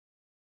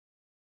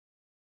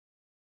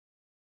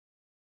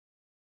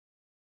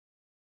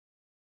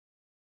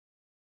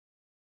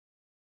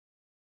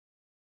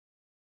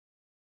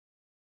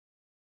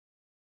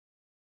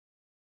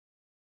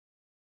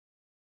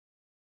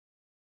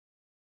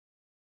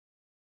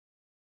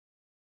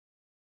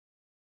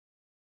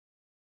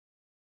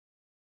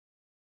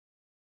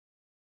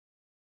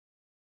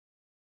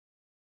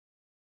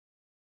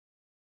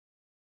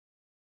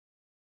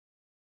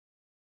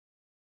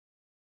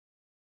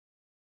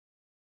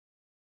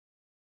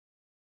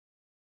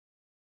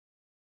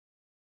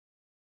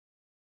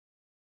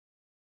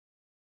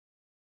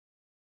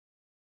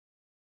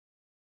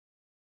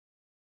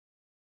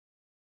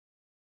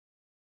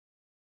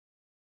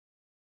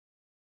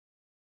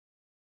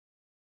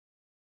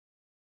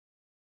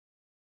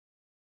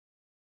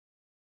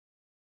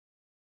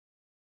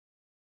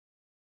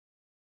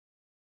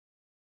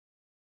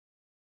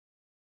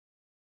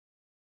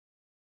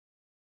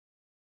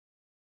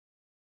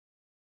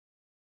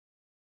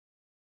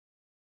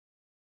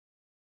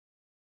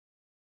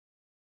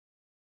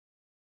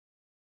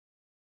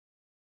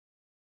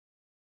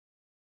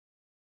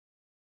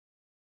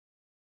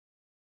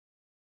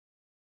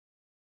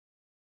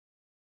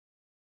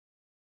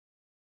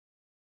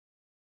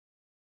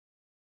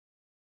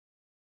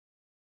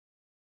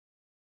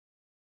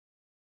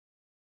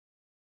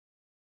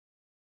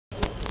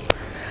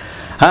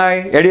Hi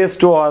ideas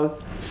to all.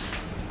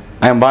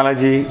 I'm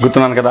Balaji.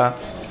 గుర్తున్నాను కదా.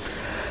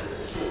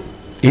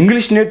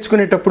 English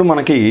నేర్చుకునేటప్పుడు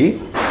మనకి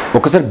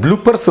ఒకసారి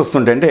బ్లూపర్స్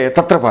వస్తుంటాయి, అంటే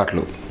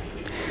తత్రపాట్లు.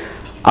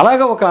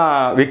 అలాగా ఒక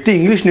వ్యక్తి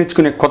ఇంగ్లీష్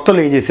నేర్చుకునే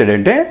కొత్తలో ఏం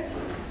చేశాడంటే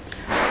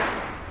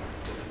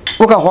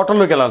ఒక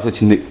హోటల్లోకి వెళ్ళాల్సి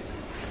వచ్చింది.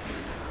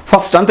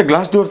 ఫస్ట్ అంత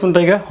గ్లాస్ డోర్స్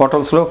ఉంటాయిగా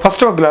హోటల్స్లో.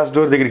 ఫస్ట్ ఒక గ్లాస్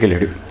డోర్ దగ్గరికి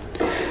వెళ్ళాడు.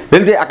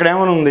 వెళ్తే అక్కడ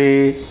ఏమైనా ఉంది,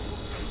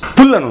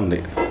 పుల్ అని ఉంది.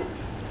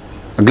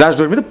 గ్లాస్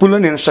డోర్ మీద పుల్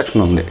అని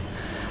ఇన్స్ట్రక్షన్ ఉంది.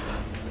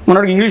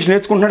 మనకు ఇంగ్లీష్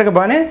నేర్చుకుంటున్నాడుగా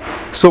బాగానే.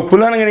 సో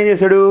పుల్ అనగా ఏం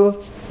చేశాడు,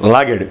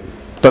 లాగాడు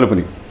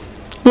తలుపుని,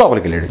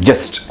 లోపలికి వెళ్ళాడు.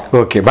 జస్ట్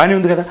ఓకే, బాగానే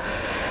ఉంది కదా.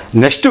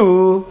 నెక్స్ట్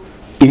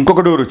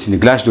ఇంకొక డోర్ వచ్చింది,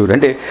 గ్లాస్ డోర్.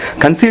 అంటే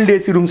కన్సీల్డ్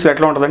ఏసీ రూమ్స్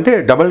ఎట్లా ఉంటుందంటే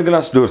డబల్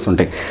గ్లాస్ డోర్స్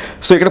ఉంటాయి.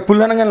 సో ఇక్కడ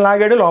పుల్ అనగానే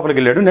లాగాడు, లోపలికి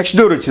వెళ్ళాడు. నెక్స్ట్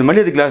డోర్ వచ్చింది,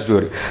 మళ్ళీ అది గ్లాస్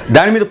డోర్.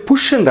 దాని మీద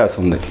పుష్ అని రాసి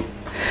ఉంది.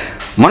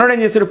 మనోడు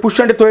ఏం చేశాడు, పుష్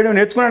అంటే తోయడం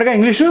నేర్చుకున్నాడుగా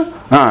ఇంగ్లీషు.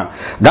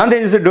 దాంతో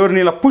ఏం చేశాడు,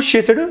 డోర్ని ఇలా పుష్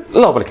చేశాడు,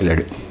 లోపలికి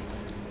వెళ్ళాడు.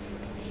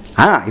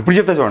 ఇప్పుడు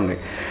చెప్తా చూడండి.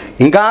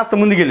 ఇంకాస్త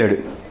ముందుకు వెళ్ళాడు.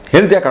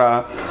 వెళ్తే అక్కడ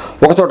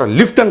ఒక చోట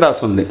లిఫ్ట్ అని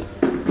రాస్తుంది,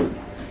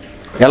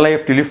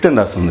 LIFT లిఫ్ట్ అని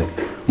రాస్తుంది.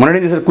 మనోడు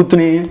ఏం చేశాడు,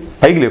 కూర్చుని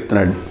పైకి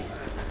లేపుతున్నాడు.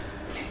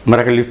 మరి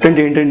అక్కడ లిఫ్ట్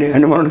అంటే ఏంటండి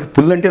అంటే మనకి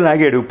పుల్ అంటే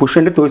లాగాడు, పుష్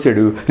అంటే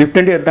తోసాడు, లిఫ్ట్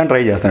అంటే ఎద్దాన్ని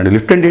ట్రై చేస్తున్నాడు.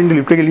 లిఫ్ట్ అంటే ఏంటి,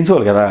 లిఫ్ట్కి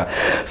వెళ్ళించుకోవాలి కదా.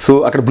 సో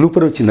అక్కడ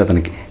బ్లూపర్ వచ్చింది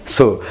అతనికి.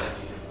 సో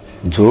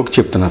జోక్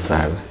చెప్తున్నా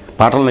సార్,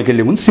 పాఠంలోకి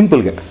వెళ్ళే ముందు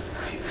సింపుల్గా.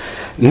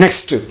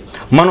 నెక్స్ట్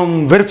మనం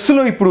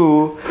వెర్బ్స్లో ఇప్పుడు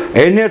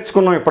ఏం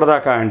నేర్చుకున్నాం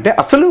ఇప్పటిదాకా అంటే,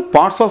 అసలు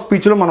పార్ట్స్ ఆఫ్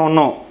స్పీచ్లో మనం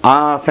ఉన్నాం. ఆ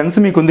సెన్స్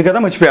మీకు ఉంది కదా,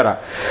 మర్చిపోయారా?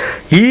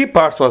 ఈ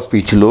పార్ట్స్ ఆఫ్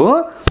స్పీచ్లో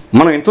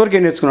మనం ఎంతవరకు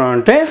ఏం నేర్చుకున్నాం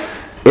అంటే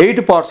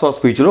 8 పార్ట్స్ ఆఫ్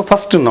స్పీచ్లో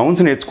ఫస్ట్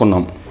నౌన్స్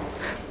నేర్చుకున్నాం,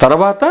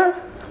 తర్వాత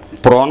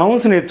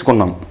ప్రొనౌన్స్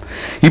నేర్చుకున్నాం,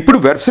 ఇప్పుడు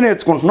వెర్బ్స్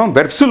నేర్చుకుంటున్నాం.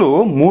 వెర్బ్స్లో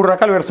 3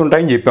 రకాల వెర్బ్స్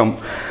ఉంటాయని చెప్పాం.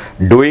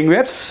 Doing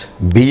verbs,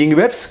 being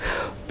verbs,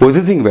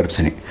 పొజిసింగ్ verbs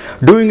అని.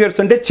 డూయింగ్ వెర్బ్స్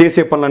అంటే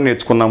చేసే పనులను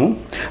నేర్చుకున్నాము.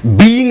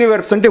 బీయింగ్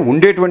వెర్బ్స్ అంటే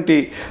ఉండేటువంటి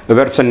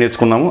వెర్బ్స్ అని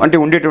నేర్చుకున్నాము, అంటే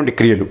ఉండేటువంటి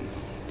క్రియలు.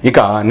 ఇక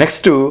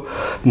నెక్స్ట్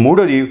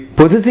మూడోది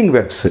పొజిసింగ్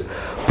వెర్బ్స్.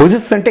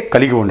 పొజిస్ అంటే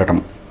కలిగి ఉండటం,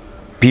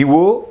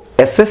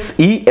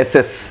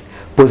 POSSESS,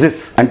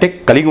 పొజెస్ అంటే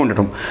కలిగి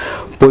ఉండటం.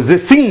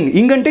 పొజెసింగ్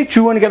ఇంగ్ అంటే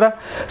చూ అని కదా.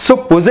 సో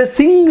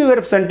పొజెసింగ్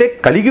వెర్బ్స్ అంటే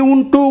కలిగి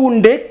ఉంటూ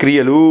ఉండే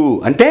క్రియలు.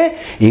 అంటే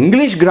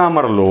ఇంగ్లీష్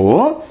గ్రామర్లో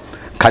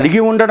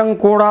కలిగి ఉండడం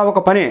కూడా ఒక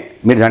పనే.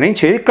 మీరు దాని ఏం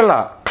చేయక్కల్లా,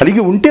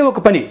 కలిగి ఉంటే ఒక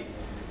పని.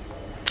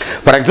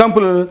 For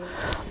example,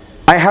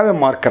 I have a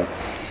marker.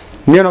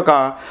 నేను ఒక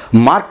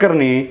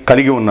మార్కర్ని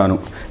కలిగి ఉన్నాను.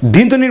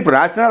 దీంతో నేను ఇప్పుడు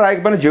రాసినా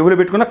రాయకపోయినా జేబులో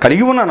పెట్టుకున్నా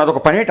కలిగి ఉన్నాను,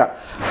 అదొక పనేట.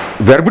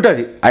 వెర్బ్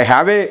అది. ఐ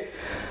హ్యావ్ ఏ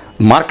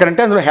మార్కర్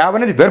అంటే అందులో హ్యావ్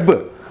అనేది వెర్బ్,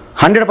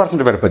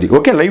 100% వెర్బ్ అది.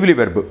 Okay, lively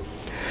verb.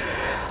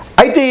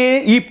 అయితే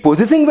ఈ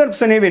పొజిసింగ్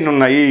వెర్బ్స్ అనేవి ఎన్ని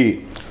ఉన్నాయి?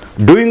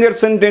 డూయింగ్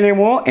వెర్బ్స్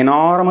అంటేనేమో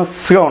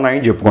ఎనార్మస్గా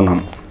ఉన్నాయని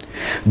చెప్పుకున్నాం.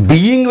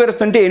 బీయింగ్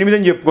వెర్బ్స్ అంటే 8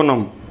 అని చెప్పుకున్నాం,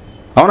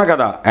 అవునా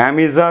కదా. Yam,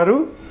 is, are,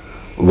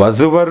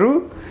 was, were,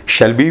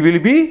 shall be,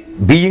 will be,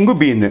 being,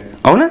 been,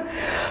 అవునా.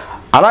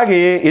 అలాగే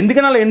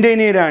ఎందుకని అలా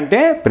ఎందైనా అంటే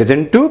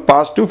present,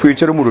 past,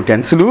 future 3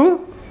 టెన్స్లు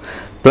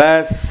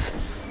plus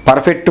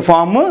perfect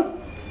form,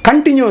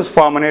 continuous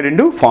form అనే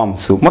 2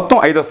 ఫామ్స్, మొత్తం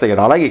 5 వస్తాయి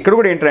కదా. అలాగే ఇక్కడ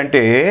కూడా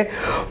ఏంటంటే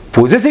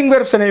పొజిసింగ్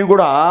వెర్బ్స్ అనేవి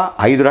కూడా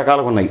 5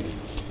 రకాలుగా ఉన్నాయి.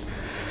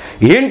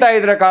 ఏంటి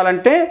 5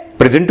 రకాలంటే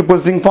present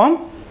పొజిసింగ్ form,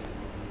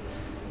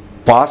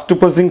 past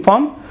పొజిసింగ్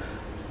form,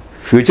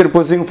 future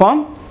పొజిసింగ్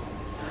form,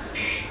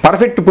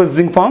 perfect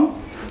పొజిసింగ్ form,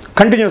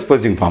 continuous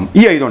పొజిసింగ్ form.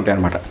 ఈ 5 ఉంటాయి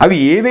అనమాట. అవి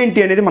ఏవేంటి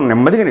అనేది మనం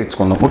నెమ్మదిగా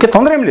నేర్చుకుందాం. ఓకే,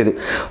 తొందర ఏం లేదు.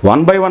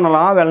 1 by 1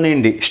 అలా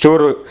వెళ్ళనియండి,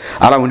 స్టోర్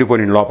అలా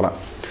ఉండిపోయింది లోపల.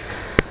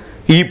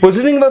 ఈ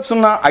పొజిసింగ్ వెర్బ్స్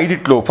ఉన్న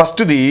 5లో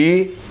ఫస్ట్ది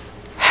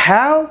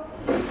హ్యావ్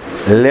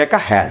లేక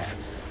హ్యాజ్.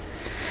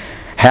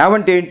 హ్యావ్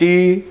అంటే ఏంటి,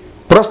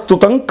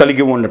 ప్రస్తుతం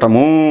కలిగి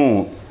ఉండటము.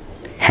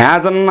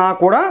 హ్యాజ్ అన్నా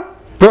కూడా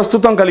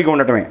ప్రస్తుతం కలిగి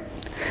ఉండటమే.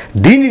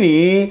 దీనిని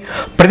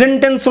ప్రెజెంట్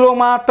టెన్స్లో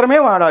మాత్రమే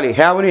వాడాలి,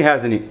 హ్యావ్ని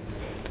హ్యాజ్ని.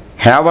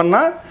 హ్యావ్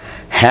అన్నా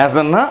హ్యాజ్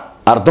అన్నా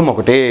అర్థం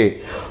ఒకటే,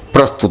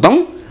 ప్రస్తుతం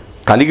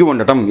కలిగి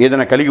ఉండటం.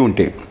 ఏదైనా కలిగి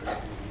ఉంటే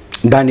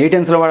దాన్ని ఏ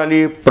టెన్స్లో వాడాలి,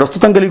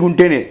 ప్రస్తుతం కలిగి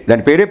ఉంటేనే,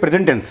 దాని పేరే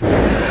ప్రెజెంట్ టెన్స్.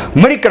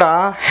 మరి ఇక్కడ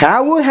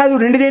హ్యావ్ హ్యావ్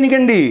 2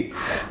 దేనికండి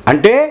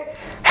అంటే,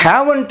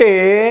 హ్యావ్ అంటే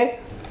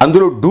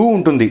అందులో డూ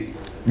ఉంటుంది.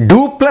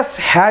 Do plus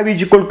have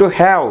is equal to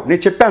have.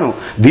 నేను చెప్పాను,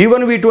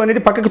 V1 V2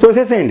 అనేది పక్కకి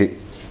తోసేసేయండి,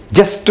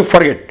 జస్ట్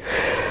ఫర్గెట్.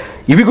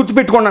 ఇవి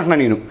గుర్తుపెట్టుకోండి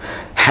అంటున్నాను నేను.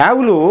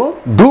 హ్యావ్లో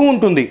డూ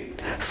ఉంటుంది.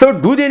 సో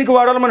డూ దేనికి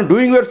వాడాలో మనం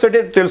డూయింగ్ వెర్బ్స్ అంటే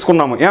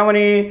తెలుసుకున్నాము.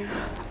 ఏమని,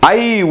 ఐ,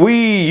 వి,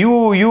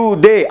 యూ,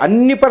 దే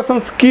అన్ని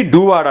పర్సన్స్కి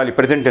డూ వాడాలి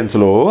present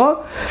టెన్స్లో.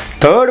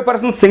 Third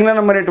person singular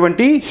number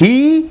అనేటువంటి హీ,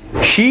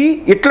 షీ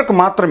ఇట్లకు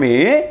మాత్రమే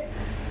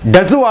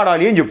డజ్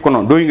వాడాలి అని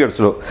చెప్పుకున్నాం డూయింగ్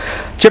వెర్బ్స్లో.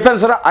 చెప్పాను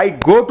sir, I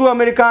go to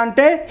America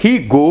అంటే he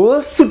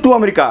goes to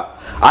America.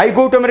 I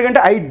go to America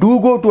అంటే I do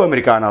go to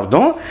America అని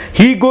అర్థం.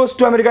 హీ గోస్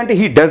టు అమెరికా అంటే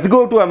he does go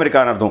to America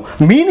అని అర్థం.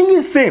 Meaning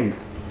is same,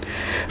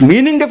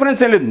 meaning difference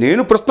ఏం లేదు.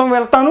 నేను ప్రస్తుతం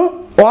వెళ్తాను,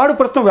 వాడు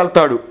ప్రస్తుతం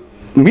వెళ్తాడు,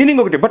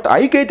 మీనింగ్ ఒకటి. బట్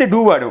ఐకి అయితే డూ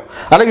వాడాం,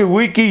 అలాగే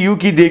వీకి,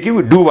 యూకి, దేకి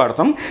డూ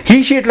వాడతాం. హీ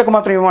షీట్లకు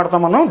మాత్రం ఏం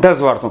వాడతాం మనం,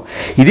 డస్ వాడతాం.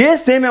 ఇదే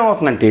సేమ్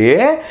ఏమవుతుందంటే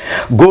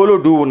గోలో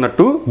డూ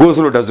ఉన్నట్టు,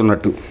 గోసులో డస్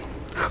ఉన్నట్టు.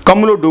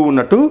 కమ్లో డూ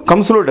ఉన్నట్టు,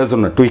 కమ్స్లో డస్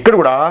ఉన్నట్టు ఇక్కడ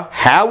కూడా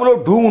హ్యావ్లో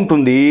డూ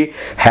ఉంటుంది,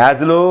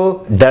 హ్యాజ్లో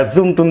డస్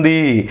ఉంటుంది.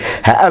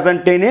 హ్యాజ్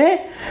అంటేనే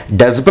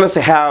does plus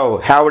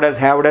have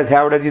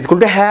does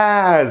equal to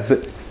has.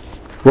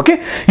 Okay,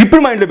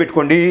 ఇప్పుడు మైండ్లో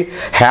పెట్టుకోండి,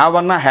 హ్యావ్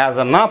అన్నా హ్యాజ్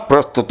అన్నా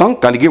ప్రస్తుతం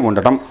కలిగి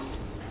ఉండటం.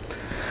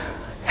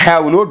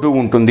 హ్యావ్లో డూ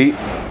ఉంటుంది,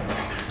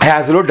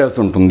 హ్యాజ్లో డస్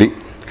ఉంటుంది.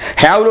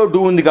 హ్యావ్లో డూ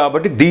ఉంది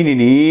కాబట్టి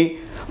దీనిని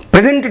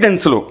ప్రెజెంట్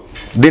టెన్స్లో,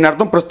 దీని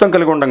అర్థం ప్రస్తుతం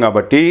కలిగి ఉంటాం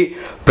కాబట్టి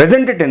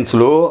ప్రెజెంట్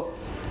టెన్స్లో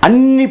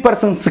అన్ని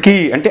పర్సన్స్కి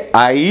అంటే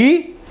ఐ,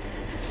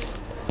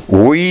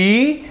 వి,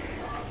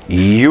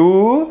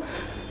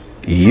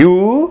 యూ,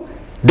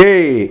 దే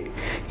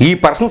ఈ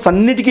పర్సన్స్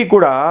అన్నిటికీ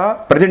కూడా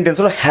ప్రజెంట్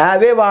టెన్స్లో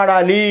హ్యావే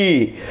వాడాలి.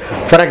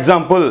 ఫర్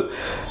ఎగ్జాంపుల్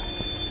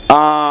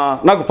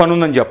నాకు పని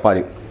ఉందని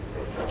చెప్పాలి,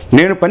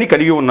 నేను పని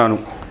కలిగి ఉన్నాను.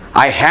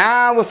 I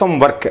have some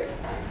work.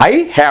 I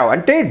have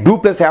అంటే డూ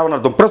ప్లస్ హ్యావ్ అని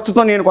అర్థం.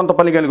 ప్రస్తుతం నేను కొంత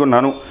పని కలిగి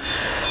ఉన్నాను.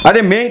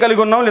 అదే మేము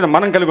కలిగి ఉన్నాం లేదా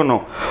మనం కలిగి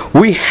ఉన్నాం.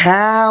 వీ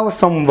హ్యావ్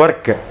సమ్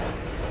వర్క్,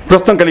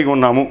 ప్రస్తుతం కలిగి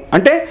ఉన్నాము.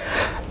 అంటే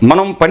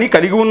మనం పని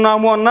కలిగి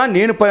ఉన్నాము అన్నా,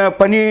 నేను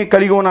పని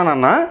కలిగి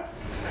ఉన్నానన్నా,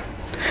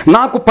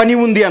 నాకు పని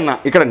ఉంది అన్న.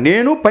 ఇక్కడ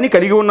నేను పని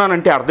కలిగి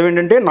ఉన్నానంటే అర్థం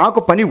ఏంటంటే నాకు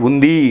పని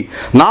ఉంది,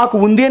 నాకు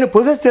ఉంది అని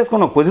పొజెస్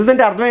చేసుకున్నాం. పొజెస్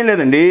అంటే అర్థం ఏం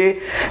లేదండి,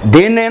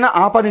 దేన్నైనా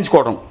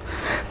ఆపాదించుకోవడం,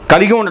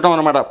 కలిగి ఉండటం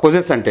అనమాట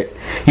పొజెస్ అంటే.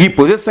 ఈ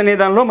పొజెస్ అనే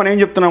దానిలో మనం ఏం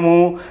చెప్తున్నాము,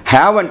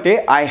 హ్యావ్ అంటే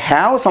ఐ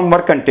హ్యావ్ సమ్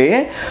వర్క్ అంటే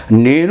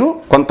నేను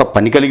కొంత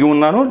పని కలిగి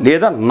ఉన్నాను,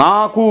 లేదా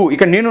నాకు,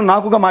 ఇక్కడ నేను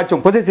నాకుగా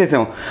మార్చాం, పొజెస్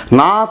చేసాం,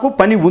 నాకు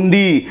పని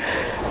ఉంది.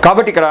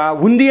 కాబట్టి ఇక్కడ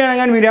ఉంది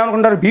అనగానే మీరు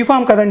ఏమనుకుంటారు,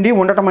 బీఫామ్ కదండి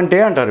ఉండటం అంటే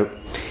అంటారు.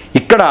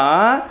 ఇక్కడ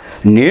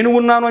నేను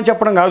ఉన్నాను అని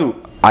చెప్పడం కాదు.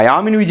 ఐ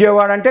యామ్ ఇన్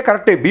విజయవాడ అంటే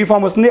కరెక్టే,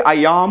 బీఫామ్ వస్తుంది. I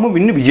am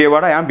in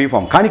Vijayawada, I am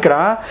B Pharm. కానీ ఇక్కడ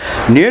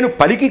నేను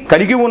పనికి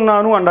కలిగి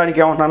ఉన్నాను అనడానికి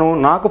ఏమంటున్నాను,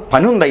 నాకు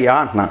పని ఉందయ్యా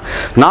అంటున్నా.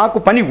 నాకు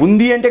పని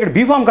ఉంది అంటే ఇక్కడ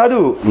బీఫామ్ కాదు,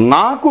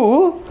 నాకు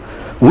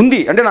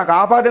ఉంది అంటే నాకు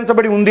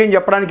ఆపాదించబడి ఉంది అని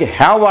చెప్పడానికి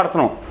హ్యావ్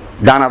వాడుతున్నాం.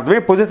 దాని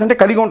అర్థమే పొజెస్ అంటే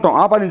కలిగి ఉంటాం,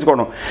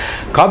 ఆపాదించుకోవడం.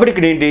 కాబట్టి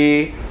ఇక్కడ ఏంటి,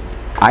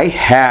 ఐ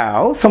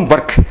హ్యావ్ సమ్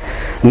వర్క్,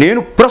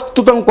 నేను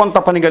ప్రస్తుతం కొంత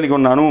పని కలిగి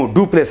ఉన్నాను,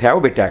 డూ ప్లస్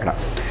హ్యావ్ పెట్టా అక్కడ.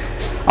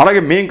 అలాగే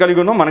మేము కలిగి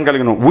ఉన్నాం, మనం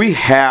కలిగి ఉన్నాం. వీ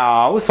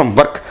హ్యావ్ సమ్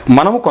వర్క్,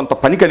 మనము కొంత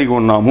పని కలిగి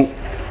ఉన్నాము.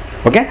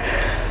 ఓకే,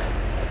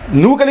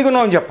 నువ్వు కలిగి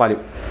ఉన్నావు అని చెప్పాలి.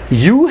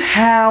 యూ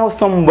హ్యావ్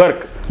సమ్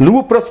వర్క్,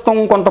 నువ్వు ప్రస్తుతం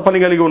కొంత పని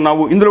కలిగి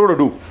ఉన్నావు, ఇందులో కూడా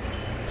డూ.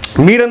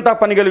 మీరంతా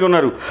పని కలిగి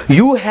ఉన్నారు,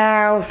 యూ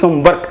హ్యావ్ సమ్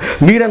వర్క్,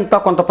 మీరంతా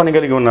కొంత పని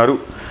కలిగి ఉన్నారు.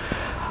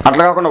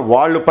 అట్లా కాకుండా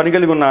వాళ్ళు పని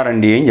కలిగి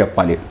ఉన్నారండి ఏం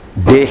చెప్పాలి,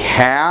 దే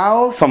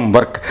హ్యావ్ సమ్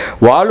వర్క్,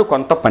 వాళ్ళు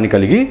కొంత పని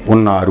కలిగి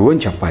ఉన్నారు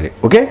అని చెప్పాలి.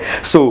 Okay,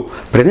 so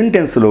present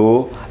టెన్స్లో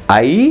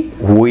I,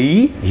 we,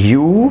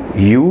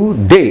 you,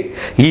 they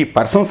ఈ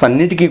పర్సన్స్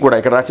అన్నిటికీ కూడా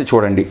ఇక్కడ రాసి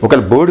చూడండి.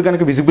 ఒకవేళ బోర్డు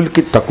కనుక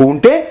విజిబిలిటీ తక్కువ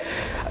ఉంటే,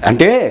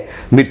 అంటే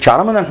మీరు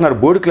చాలామంది అంటున్నారు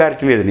బోర్డు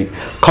క్లారిటీ లేదని,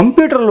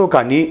 కంప్యూటర్లో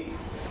కానీ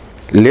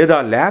లేదా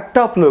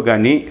ల్యాప్టాప్లో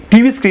కానీ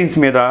టీవీ స్క్రీన్స్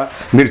మీద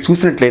మీరు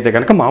చూసినట్లయితే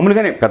కనుక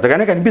మామూలుగానే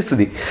పెద్దగానే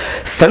కనిపిస్తుంది.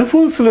 సెల్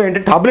ఫోన్స్లో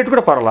ఏంటంటే టాబ్లెట్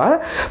కూడా పర్వాలా,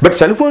 బట్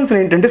సెల్ ఫోన్స్లో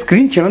ఏంటంటే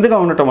స్క్రీన్ చిన్నదిగా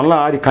ఉండటం వల్ల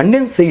అది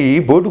కండెన్స్ అయ్యి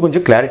బోర్డు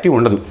కొంచెం క్లారిటీ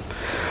ఉండదు.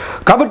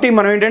 కాబట్టి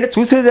మనం ఏంటంటే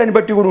చూసేదాన్ని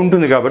బట్టి కూడా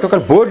ఉంటుంది. కాబట్టి ఒక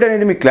బోర్డు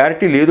అనేది మీకు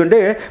క్లారిటీ లేదు అంటే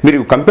మీరు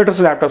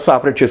కంప్యూటర్స్, ల్యాప్టాప్స్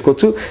ఆపరేట్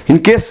చేసుకోవచ్చు.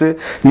 ఇన్ కేస్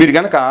మీరు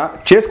కనుక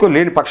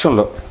చేసుకోలేని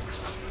పక్షంలో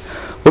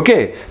ఓకే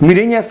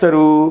మీరేం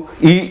చేస్తారు,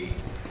 ఈ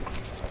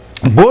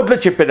బోర్డులో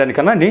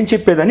చెప్పేదానికన్నా నేను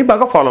చెప్పేదాన్ని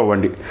బాగా ఫాలో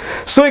అవ్వండి.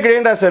 సో ఇక్కడ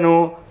ఏం రాశాను,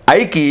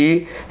 ఐకి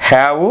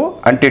హ్యావ్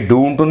అంటే డూ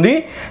ఉంటుంది,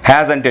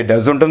 హ్యాజ్ అంటే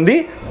డస్ ఉంటుంది,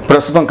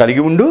 ప్రస్తుతం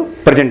కలిగి ఉండు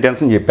ప్రజెంట్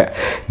టెన్స్ అని చెప్పా.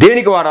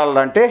 దేనికి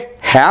వాడాలంటే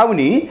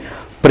హ్యావ్ని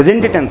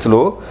present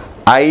టెన్స్లో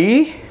I,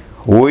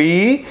 we,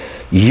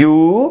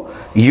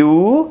 you,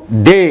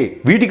 they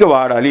వీటికి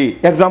వాడాలి.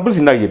 ఎగ్జాంపుల్స్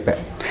ఇందాక చెప్పా.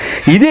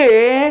 ఇదే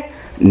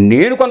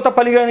నేను కొంత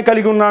పని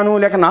కలిగి ఉన్నాను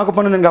లేక నాకు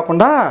పని ఉందని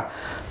కాకుండా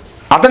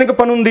అతనికి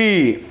పని ఉంది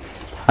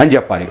అని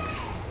చెప్పాలి.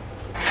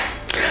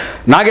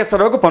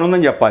 నాగేశ్వరరావుకి పని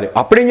ఉందని చెప్పాలి.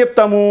 అప్పుడేం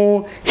చెప్తాము,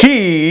 హీ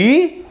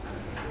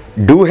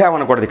డూ హ్యావ్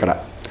అనకూడదు, ఇక్కడ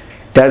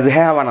డస్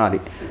హ్యావ్ అనాలి.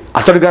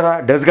 అతడు కదా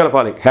డస్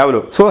కలపాలి హ్యావ్లో.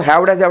 So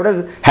have does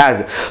has.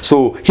 So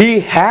he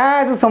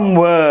has some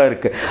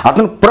work,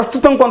 అతను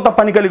ప్రస్తుతం కొంత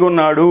పని కలిగి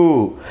ఉన్నాడు.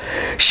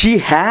 షీ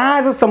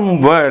హ్యాజ్ సమ్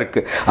వర్క్,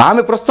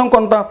 ఆమె ప్రస్తుతం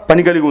కొంత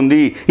పని కలిగి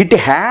ఉంది. ఇట్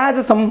హ్యాజ్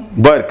సమ్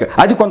వర్క్,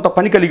 అది కొంత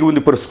పని కలిగి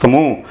ఉంది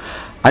ప్రస్తుతము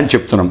అని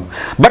చెప్తున్నాం.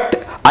 బట్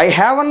ఐ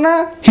హ్యావ్ అన్నా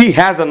హీ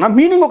హ్యాజ్ అన్నా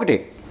మీనింగ్ ఒకటే,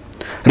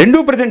 రెండూ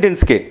ప్రెజెంట్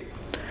టెన్స్కే.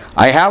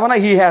 ఐ హ్యావ్ అన్నా,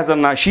 హీ హ్యాజ్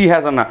అన్నా, షీ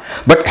హ్యాజ్ అన్నా.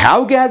 బట్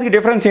హ్యావ్కి హ్యాజ్కి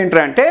డిఫరెన్స్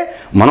ఏంటంటే అంటే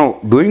మనం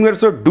డూయింగ్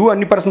వెర్బ్స్లో డూ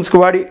అన్ని పర్సన్స్కి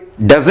వాడి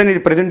డస్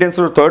అనేది ప్రెజెంట్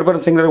టెన్స్లో థర్డ్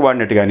పర్సన్ సింగులర్కి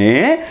వాడినట్టుగానే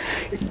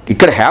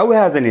ఇక్కడ హ్యావ్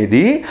హ్యాజ్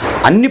అనేది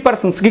అన్ని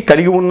పర్సన్స్కి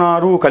కలిగి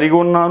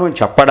ఉన్నాను అని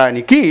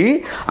చెప్పడానికి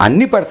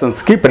అన్ని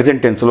పర్సన్స్కి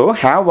ప్రెజెంట్ టెన్స్లో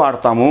హ్యావ్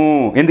వాడతాము,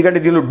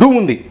 ఎందుకంటే దీనిలో డూ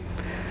ఉంది.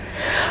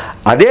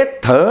 అదే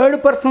థర్డ్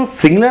పర్సన్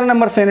సింగులర్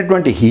నెంబర్స్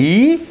అయినటువంటి హీ,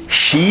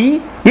 షీ,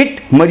 ఇట్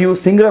మరియు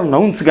సింగులర్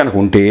నౌన్స్ కనుక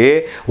ఉంటే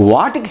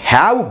వాటికి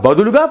హ్యావ్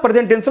బదులుగా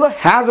ప్రజెంట్ టెన్స్లో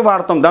హ్యాజ్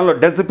వాడతాం, దానిలో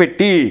డస్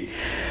పెట్టి.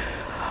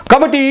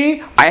 కాబట్టి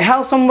ఐ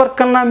హ్యావ్ సమ్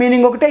వర్క్ అన్న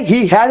మీనింగ్ ఒకటే, హీ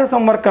హ్యాజ్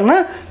సమ్ వర్క్ అన్న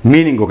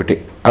మీనింగ్ ఒకటే.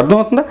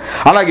 అర్థమవుతుందా?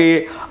 అలాగే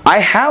ఐ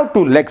హ్యావ్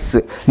 2 లెగ్స్,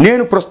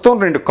 నేను ప్రస్తుతం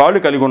 2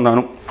 కాళ్ళు కలిగి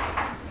ఉన్నాను.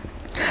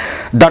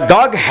 The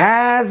dog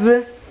has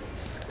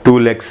 2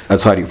 legs,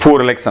 sorry 4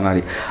 legs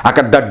అనాలి.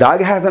 అక్కడ ద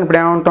డాగ్ హ్యాజ్ అన్నప్పుడు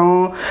ఏమంటాం,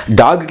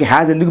 డాగ్కి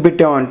హ్యాజ్ ఎందుకు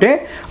పెట్టామంటే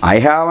ఐ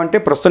హ్యావ్ అంటే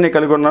ప్రస్తుతం నేను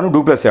కలిగి ఉన్నాను,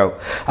 డూ ప్లస్ హ్యావ్.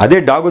 అదే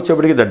డాగ్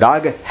వచ్చేప్పటికి ద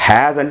డాగ్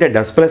హ్యాజ్ అంటే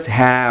డస్ ప్లస్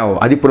హ్యావ్,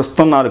 అది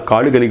ప్రస్తుతం 4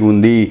 కాళ్ళు కలిగి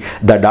ఉంది,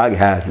 ద డాగ్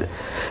హ్యాజ్.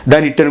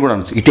 దాని ఇట్ అని కూడా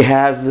అనొచ్చు, ఇట్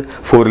హ్యాజ్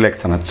 4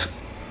 legs అనొచ్చు.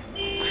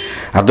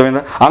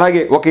 అర్థమైందా?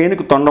 అలాగే ఒక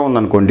ఏనుగు తొండ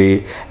ఉందనుకోండి,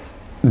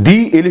 the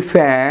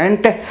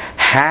elephant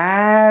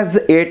has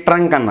a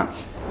trunk అన్న,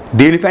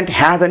 ది ఎలిఫెంట్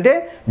హ్యాజ్ అంటే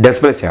డస్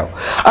ప్లస్ హ్యావ్.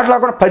 అట్లా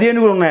కూడా 10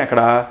 ఏనుగులు ఉన్నాయి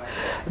అక్కడ,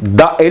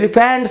 ద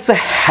ఎలిఫెంట్స్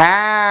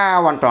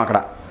హ్యావ్ అంటాం,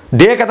 అక్కడ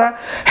దే కదా,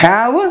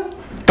 హ్యావ్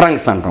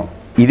ట్రంక్స్ అంటాం.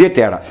 ఇదే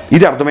తేడా,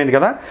 ఇది అర్థమైంది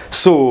కదా.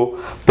 సో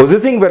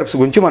పొజెసింగ్ వెర్బ్స్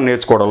గురించి మనం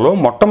నేర్చుకోవడంలో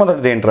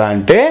మొట్టమొదటిది ఏంట్రా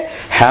అంటే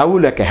హ్యావ్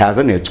లేక హ్యాజ్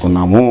అని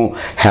నేర్చుకున్నాము.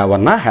 హ్యావ్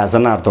అన్న హ్యాజ్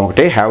అన్న అర్థం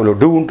ఒకటే, హ్యావ్లో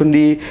డూ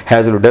ఉంటుంది,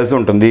 హ్యాజ్లో డస్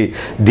ఉంటుంది.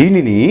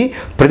 దీనిని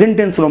ప్రజెంట్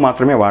టెన్స్లో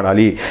మాత్రమే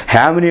వాడాలి.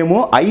 హ్యావ్నేమో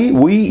ఐ,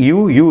 వి,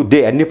 యు,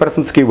 దే అన్ని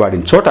పర్సన్స్కి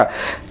వాడిన చోట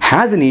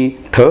హ్యాజ్ని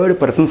థర్డ్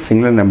పర్సన్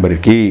సింగులర్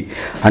నెంబర్కి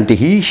అంటే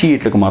హీ, షీ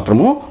ఇట్లకు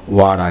మాత్రము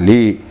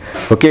వాడాలి.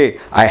 Okay,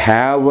 I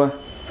have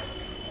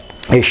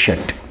a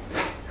shirt,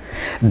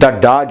 the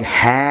dog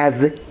has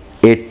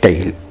a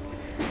tail,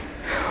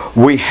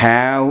 we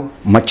have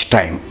much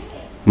time,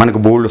 మనకు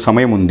బోల్డ్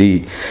సమయం ఉంది.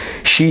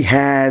 షీ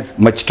హ్యాజ్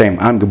మచ్ టైమ్,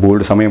 ఆమెకు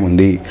బోల్డ్ సమయం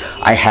ఉంది.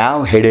 ఐ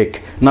హ్యావ్ హెడేక్,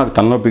 నాకు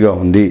తలనొప్పిగా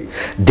ఉంది.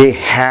 దే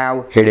హ్యావ్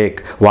హెడేక్,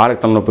 వాళ్ళకి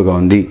తలనొప్పిగా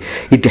ఉంది.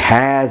 ఇట్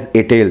హ్యాజ్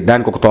ఎ టైల్,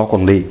 దానికి ఒక తోక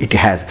ఉంది, ఇట్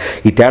హ్యాజ్.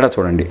 ఈ తేడా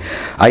చూడండి.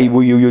 ఐ,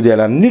 వు, యు, దే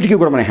అన్నిటికీ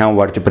కూడా మనం హ్యావ్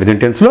వాడితే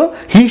ప్రజెంట్ టెన్స్లో,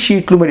 హీ,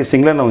 షీట్లు మరియు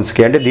సింగులర్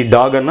నౌన్స్కి అంటే ది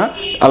డాగ్ అన్న,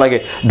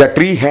 అలాగే the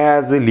tree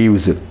has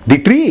leaves, the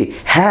tree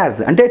has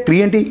అంటే ట్రీ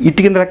అంటే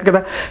ఇట్ కింద లెక్క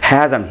కదా,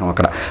 హ్యాజ్ అంటున్నాం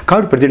అక్కడ.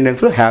 కాబట్టి ప్రజెంట్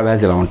టెన్స్లో హ్యావ్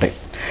హ్యాజ్ ఇలా ఉంటాయి.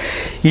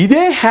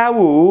 ఇదే హ్యావ్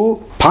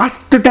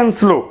పాస్ట్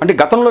టెన్స్లో అంటే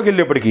గతంలోకి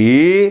వెళ్ళేప్పటికీ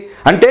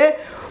అంటే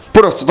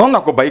ప్రస్తుతం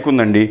నాకు బైక్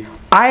ఉందండి,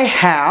 ఐ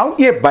హ్యావ్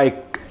ఏ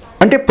బైక్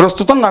అంటే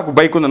ప్రస్తుతం నాకు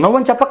బైక్ ఉంది,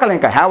 నువ్వని చెప్పక్కలే,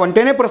 ఇంకా హ్యావ్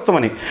అంటేనే ప్రస్తుతం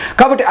అని.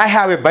 కాబట్టి ఐ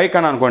హ్యావ్ ఏ బైక్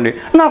అని అనుకోండి,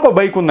 నాకు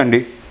బైక్ ఉందండి.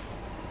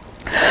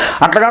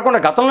 అట్లా కాకుండా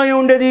గతంలో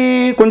ఏముండేది,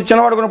 కొంచెం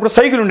చిన్నవాడుకున్నప్పుడు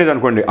సైకిల్ ఉండేది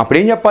అనుకోండి, అప్పుడు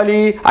ఏం చెప్పాలి,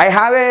 ఐ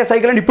హ్యావ్ ఏ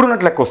సైకిల్ అంటే ఇప్పుడు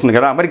ఉన్నట్లు లెక్క వస్తుంది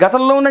కదా. మరి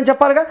గతంలో ఉందని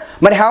చెప్పాలిగా,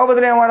 మరి హ్యావ్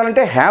బదులు ఏం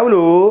వాడాలంటే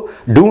హ్యావ్లో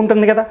డూ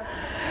ఉంటుంది కదా,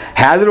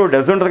 హ్యావ్లో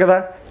డస్ ఉంటుంది కదా,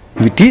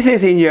 ఇవి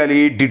తీసేసి ఏం చేయాలి,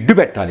 డిడ్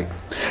పెట్టాలి.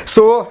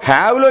 సో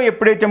హ్యావ్లో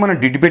ఎప్పుడైతే మనం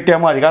డిడ్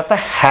పెట్టామో అది కాస్త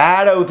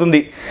హ్యాడ్ అవుతుంది.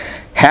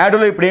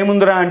 హ్యాడ్లో ఇప్పుడు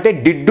ఏముందిరా అంటే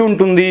డిడ్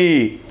ఉంటుంది,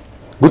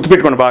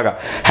 గుర్తుపెట్టుకోండి బాగా,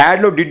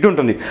 హ్యాడ్లో డిడ్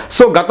ఉంటుంది.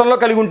 సో గతంలో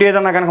కలిగి ఉంటే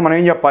ఏదన్నా కనుక మనం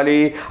ఏం చెప్పాలి,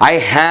 I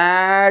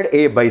had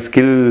a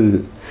bicycle,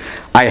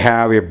 I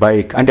have a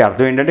bike అంటే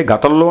అర్థం ఏంటంటే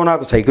గతంలో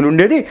నాకు సైకిల్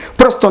ఉండేది,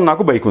 ప్రస్తుతం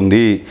నాకు బైక్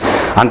ఉంది.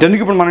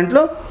 అంతెందుకు ఇప్పుడు మన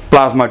ఇంట్లో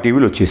ప్లాస్మా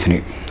టీవీలు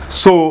వచ్చేసినాయి.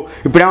 సో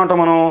ఇప్పుడు ఏమంటాం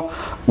మనం,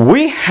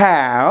 we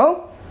have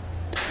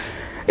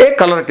a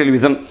colour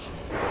television.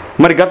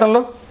 మరి గతంలో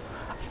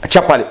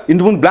చెప్పాలి,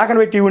 ఇంతకుముందు బ్లాక్ అండ్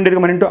వైట్ టీవీ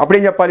ఉండేది మన ఇంట్లో,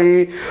 అప్పుడేం చెప్పాలి,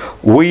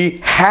 we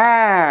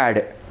had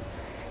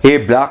a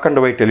black and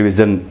white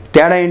television.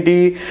 తేడా ఏంటి,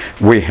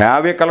 we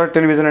have a colour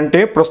television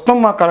అంటే ప్రస్తుతం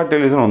మా కలర్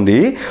టెలివిజన్ ఉంది,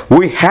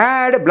 we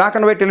had black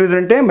and white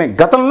television అంటే మేము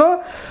గతంలో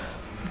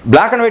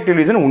బ్లాక్ అండ్ వైట్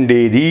టెలివిజన్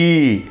ఉండేది,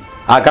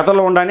 ఆ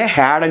గతంలో ఉండనే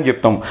హ్యాడ్ అని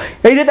చెప్తాం.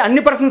 ఇదైతే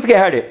అన్ని పర్సన్స్కి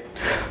హ్యాడే.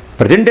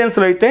 ప్రజెంట్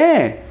టెన్స్లో అయితే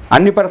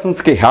అన్ని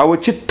పర్సన్స్కి హ్యావ్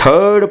వచ్చి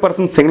థర్డ్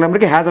పర్సన్ సింగిల్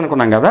నెంబర్కి హ్యాజ్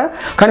అనుకున్నాం కదా.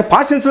 కానీ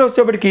పాస్ట్ టెన్స్లో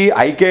వచ్చేప్పటికి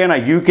ఐకైనా,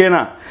 యూకైనా,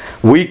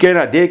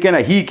 వీకైనా, దేకైనా,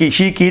 హీకి,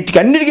 షీకి, ఇటుకి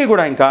అన్నిటికీ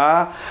కూడా ఇంకా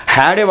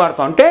హ్యాడే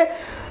వాడతాం. అంటే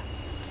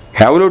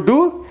హ్యావ్లో డూ,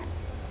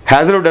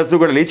 హ్యాజ్లో డస్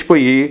కూడా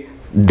లేచిపోయి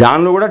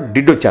దానిలో కూడా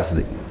డిడ్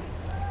వచ్చేస్తుంది.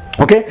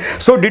 ఓకే,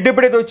 సో డిడ్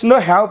ఎప్పుడైతే వచ్చిందో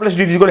హ్యావ్ ప్లస్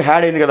డిడ్ కూడా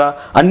హ్యాడ్ అయింది కదా,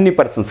 అన్ని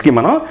పర్సన్స్కి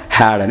మనం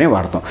హ్యాడ్ అనే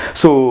వాడతాం.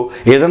 సో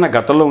ఏదన్నా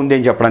గతంలో ఉంది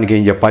అని చెప్పడానికి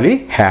ఏం చెప్పాలి,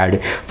 హ్యాడ్.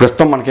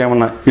 ప్రస్తుతం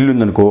మనకేమన్నా ఇల్లు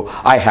ఉందనుకో,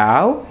 ఐ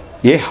హ్యావ్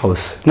ఏ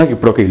హౌస్, నాకు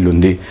ఇప్పుడు ఒక ఇల్లు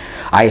ఉంది.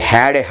 ఐ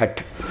హ్యాడ్ ఏ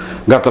హట్,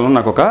 గతంలో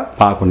నాకు ఒక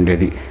పాకు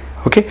ఉండేది.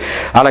 ఓకే,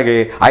 అలాగే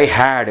ఐ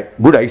హ్యాడ్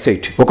గుడ్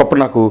ఐసైట్, ఒకప్పుడు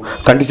నాకు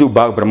కంటి చూపు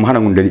బాగా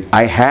బ్రహ్మాండంగా ఉండేది,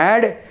 I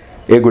had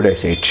a good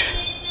eyesight.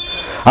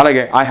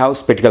 అలాగే ఐ హ్యావ్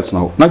స్పెటికల్స్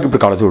నౌ, నాకు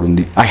ఇప్పుడు కళ్ళజోడు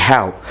ఉంది, ఐ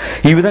హ్యావ్.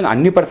 ఈ విధంగా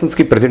అన్ని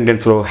పర్సన్స్కి ప్రెజెంట్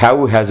టెన్స్లో హ్యావ్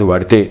హ్యాజ్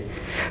వాడితే,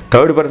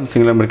 థర్డ్ పర్సన్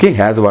సింగిల్ నెంబర్కి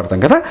హ్యాజ్ వాడతాం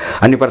కదా,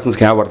 అన్ని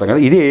పర్సన్స్కి హ్యావ్ వాడతాం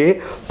కదా. ఇదే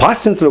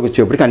పాస్ట్ టెన్స్లోకి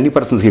వచ్చేప్పటికి అన్ని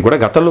పర్సన్స్కి కూడా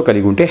గతంలో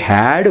కలిగి ఉంటే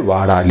హ్యాడ్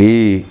వాడాలి,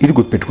 ఇది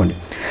గుర్తుపెట్టుకోండి.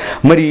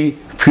 మరి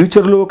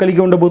ఫ్యూచర్లో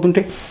కలిగి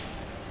ఉండబోతుంటే,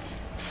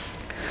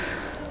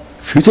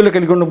 ఫ్యూచర్లో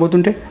కలిగి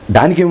ఉండబోతుంటే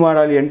దానికి ఏం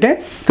వాడాలి అంటే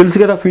తెలుసు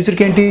కదా,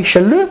 ఫ్యూచర్కి ఏంటి,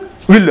 షెల్,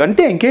 విల్,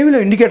 అంటే ఇంకేమీ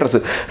లేవు ఇండికేటర్స్.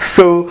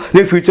 సో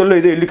నేను ఫ్యూచర్లో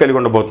ఏదో ఇల్లు కలిగి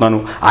ఉండబోతున్నాను,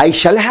 I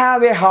shall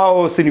have a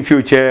house in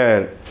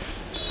future,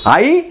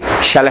 I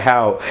shall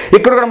have.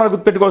 ఇక్కడ కూడా మనకు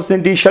గుర్తుపెట్టుకోవాల్సింది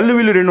ఏంటి, షల్,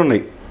 విల్ రెండు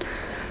ఉన్నాయి.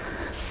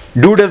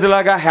 డూ డస్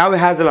లాగా, హ్యావ్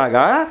హ్యాజ్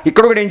లాగా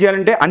ఇక్కడ కూడా ఏం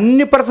చేయాలంటే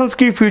అన్ని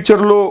పర్సన్స్కి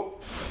ఫ్యూచర్లో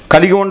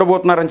కలిగి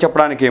ఉండబోతున్నారని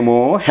చెప్పడానికి ఏమో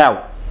హ్యావ్,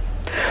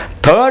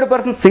 థర్డ్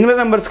పర్సన్ సింగులర్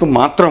నెంబర్స్కి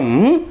మాత్రం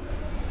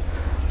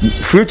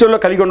ఫ్యూచర్లో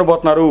కలిగి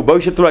ఉండబోతున్నారు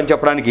భవిష్యత్తులో అని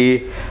చెప్పడానికి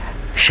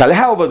షల్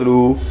హ్యావ్ బదులు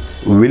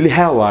విల్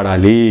హ్యావ్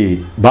వాడాలి.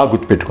 బాగా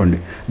గుర్తుపెట్టుకోండి,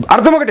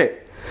 అర్థం ఒకటే,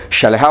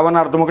 షల్ హ్యావ్ అని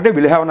అర్థం ఒకటే,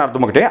 విల్ హ్యావ్ అని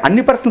అర్థం ఒకటే.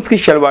 అన్ని పర్సన్స్కి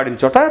షల్ వాడిన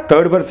చోట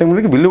థర్డ్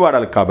పర్సన్కి విల్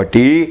వాడాలి.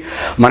 కాబట్టి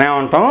మనం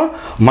ఏమంటాం,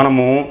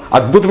 మనము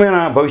అద్భుతమైన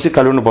భవిష్యత్తు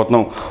కలిగి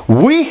ఉండబోతున్నాం,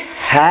 వీ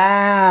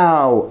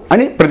హ్యావ్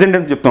అని ప్రజెంట్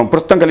టెన్స్ చెప్తాం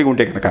ప్రస్తుతం కలిగి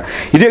ఉంటే కనుక.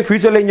 ఇదే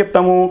ఫ్యూచర్లో ఏం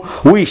చెప్తాము,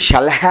 we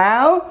shall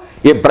have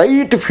a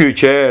bright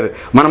future,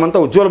 మనమంతా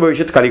ఉజ్వల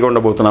భవిష్యత్తు కలిగి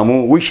ఉండబోతున్నాము.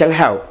 We shall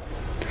have.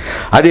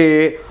 అదే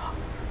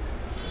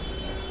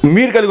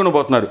మీరు కలిగి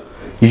ఉండబోతున్నారు,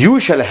 you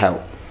shall have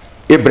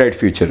a bright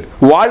future.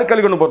 వాళ్ళు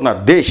కలిగి ఉండబోతున్నారు,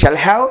 they shall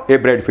have a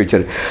bright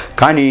future.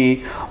 కానీ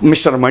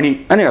మిస్టర్ మనీ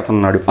అని అతను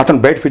ఉన్నాడు, అతను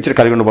బ్రైట్ ఫ్యూచర్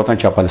కలిగి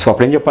ఉండబోతానని చెప్పాలి. సో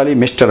అప్పుడు ఏం చెప్పాలి?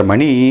 మిస్టర్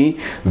మనీ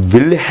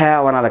విల్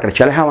హ్యావ్ అనాలి. అక్కడ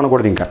షల్ హ్యావ్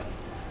అనకూడదు. ఇంకా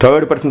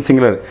third person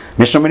singular.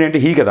 Mister money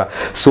అంటే హీ కదా,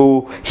 so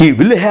he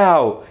will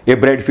have a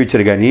bright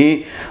future, కానీ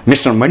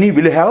mister money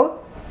will have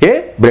a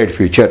bright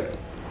future.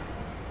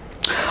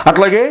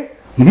 అట్లాగే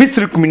miss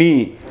Rukmini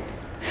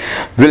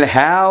will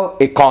have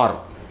a car.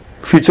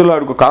 ఫ్యూచర్లో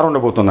ఆడికి కారు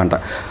ఉండబోతుందంట.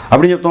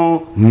 అప్పుడు ఏం చెప్తాం?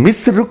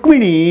 మిస్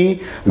రుక్మిణి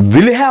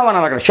విల్ హ్యావ్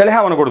అనాలి. అక్కడ షల్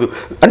హ్యావ్ అనకూడదు.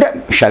 అంటే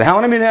షల్ హ్యావ్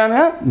అనే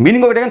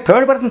మీనింగ్ ఒకటే, కానీ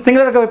థర్డ్ పర్సన్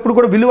సింగులర్ ఎప్పుడు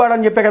కూడా విల్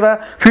వాడని చెప్పే కదా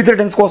ఫ్యూచర్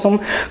టెన్స్ కోసం.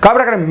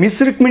 కాబట్టి అక్కడ మిస్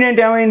రుక్మిణి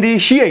అంటే ఏమైంది?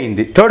 షీ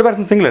అయింది, థర్డ్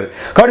పర్సన్ సింగులర్.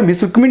 కాబట్టి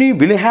miss Rukmini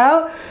will have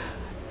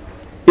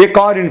a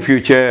car in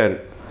future.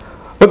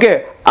 Okay.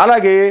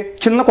 అలాగే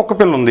చిన్న కుక్క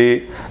పిల్ల ఉంది,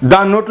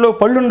 దాని నోట్లో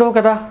పళ్ళు ఉండవు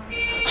కదా,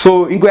 సో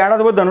ఇంకో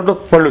ఏడాది పోతే దాని నోట్లో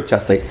పళ్ళు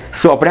వచ్చేస్తాయి.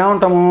 So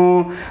అప్పుడేమంటాము?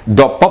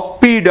 The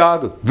puppy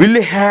dog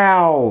will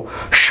have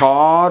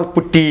sharp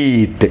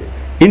teeth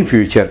in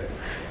future,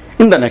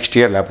 in the next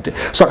year. లేకపోతే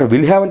సో అక్కడ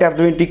విల్ హ్యావ్ అంటే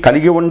అర్థం ఏంటి?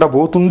 కలిగి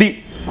ఉండబోతుంది,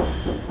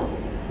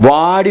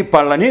 వాడి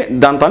పళ్ళని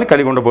దాంతో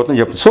కలిగి ఉండబోతుంది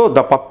చెప్తుంది. So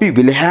the puppy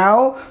will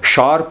have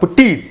sharp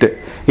teeth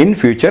in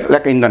future,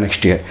 లేక in the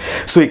next year.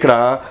 So ఇక్కడ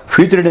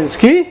ఫ్యూచర్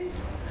టెన్స్కి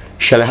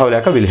షల్ హ్యావ్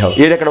లేక విల్ హ్యావ్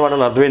ఏది ఎక్కడ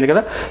వాడాలో అర్థమైంది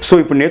కదా. సో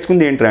ఇప్పుడు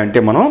నేర్చుకుంది ఏంటంటే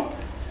మనం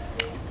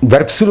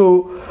వెర్బ్స్లో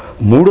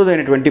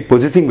మూడోదైనటువంటి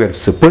పొజెసింగ్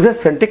వెర్బ్స్.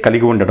 పొజెస్ అంటే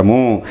కలిగి ఉండటము.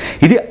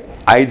 ఇది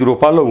 5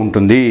 రూపాల్లో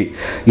ఉంటుంది.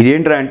 ఇది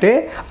ఏంట్రా అంటే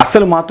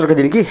అసలు మాత్రమే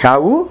దీనికి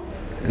హ్యావ్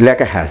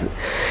లేక హ్యాజ్.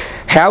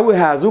 హ్యావ్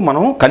హ్యాజు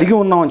మనం కలిగి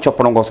ఉన్నామని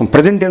చెప్పడం కోసం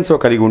ప్రజెంట్ టెన్స్లో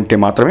కలిగి ఉంటే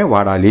మాత్రమే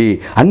వాడాలి.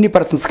 అన్ని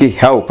పర్సన్స్కి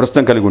హ్యావ్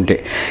ప్రస్తుతం కలిగి ఉంటే.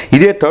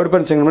 ఇదే థర్డ్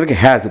పర్సన్ సింగులర్కి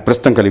హ్యాజ్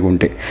ప్రస్తుతం కలిగి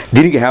ఉంటే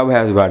దీనికి హ్యావ్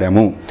హ్యాజ్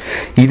వాడాము.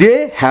 ఇదే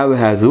హ్యావ్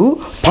హ్యాజు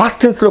పాస్ట్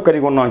టెన్స్లో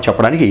కలిగి ఉన్నామని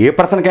చెప్పడానికి ఏ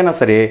పర్సన్కైనా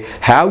సరే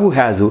హ్యావ్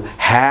హ్యాజు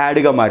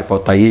హ్యాడ్గా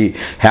మారిపోతాయి.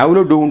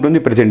 హ్యావ్లో డూ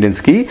ఉంటుంది ప్రజెంట్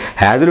టెన్స్కి,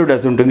 హ్యాజ్లో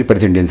డస్ ఉంటుంది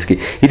ప్రజెంట్ టెన్స్కి.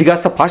 ఇది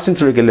కాస్త పాస్ట్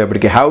టెన్స్లోకి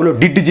వెళ్ళేప్పటికి హ్యావ్లో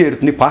డిడ్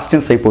చేరుతుంది, పాస్ట్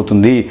టెన్స్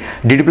అయిపోతుంది.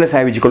 Did plus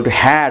have is equal to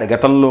had,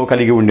 గతంలో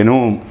కలిగి ఉండెను.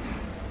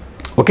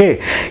 ఓకే.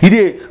 ఇది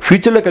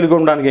ఫ్యూచర్లో కలిగి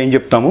ఉండడానికి ఏం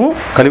చెప్తాము?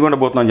 కలిగి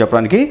ఉండబోతున్నాం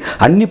చెప్పడానికి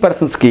అన్ని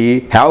పర్సన్స్కి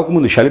హ్యావ్కి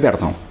ముందు షల్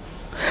పెడతాం.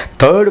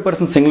 థర్డ్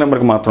పర్సన్ సింగిల్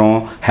నెంబర్కి మాత్రం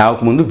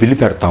హ్యావ్కి ముందు విల్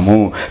పెడతాము.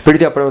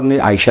 పెడితే అప్పుడు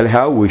I shall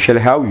have, we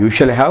shall have, you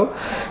shall have,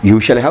 you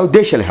shall have,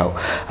 they shall have.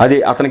 అదే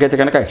అతనికైతే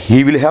కనుక he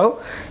will have,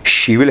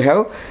 she will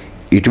have,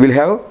 it will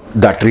have,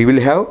 the tree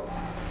will have,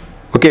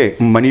 okay,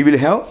 money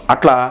will have,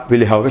 అట్లా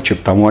will హ్యావ్గా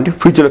చెప్తాము. అంటే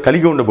ఫ్యూచర్లో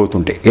కలిగి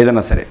ఉండబోతుంటే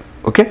ఏదైనా సరే.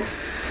 Okay.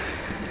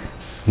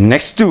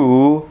 Next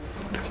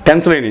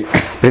tense లేని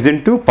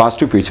ప్రెజెంట్,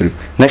 పాజిటివ్, ఫ్యూచర్.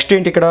 నెక్స్ట్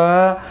ఏంటి ఇక్కడ?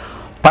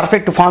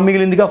 Perfect form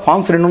మిగిలిందిగా.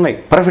 ఫామ్స్ 2 ఉన్నాయి.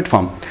 Perfect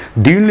form.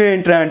 దీనిలో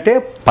ఏంటి అంటే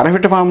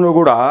పర్ఫెక్ట్ ఫామ్లో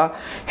కూడా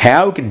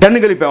హ్యావ్కి డన్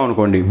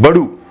కలిపామనుకోండి,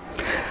 బడు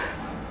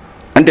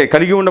అంటే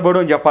కలిగి ఉండబడు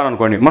అని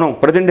చెప్పాలనుకోండి. మనం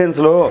ప్రజెంట్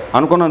టెన్స్లో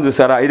అనుకున్నాం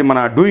చూసారా, ఇది మన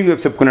డూయింగ్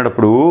వెబ్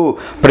చెప్పుకునేటప్పుడు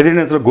ప్రజెంట్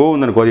టెన్స్లో గో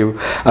ఉందనుకో,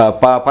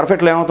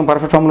 పర్ఫెక్ట్లో ఏమవుతాం?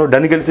 పర్ఫెక్ట్ ఫామ్లో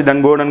డన్ కలిసి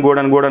done go done go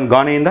done go done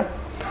gone అయిందా?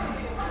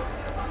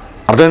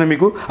 అర్థమైందా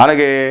మీకు?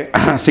 అలాగే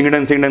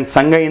సింగడన్ సింగడన్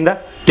సంగ్ అయిందా?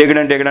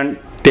 టేకడన్ టేకడన్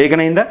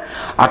టేకన్ అయిందా?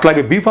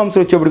 అట్లాగే బీ ఫామ్స్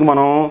వచ్చేప్పటికి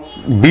మనం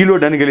బీలో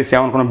డన్ గెలిస్తే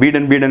ఏమనుకున్నాం?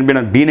 బీడన్ బీడన్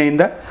బీడన్ బీన్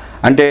అయిందా?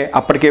 అంటే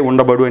అప్పటికే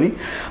ఉండబడు అని.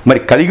 మరి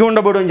కలిగి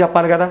ఉండబడు అని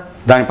చెప్పాలి కదా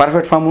దాని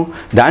పర్ఫెక్ట్ ఫాము.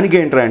 దానికి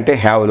ఏంటంటే అంటే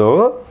హ్యావ్లో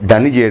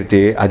డన్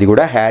చేరితే అది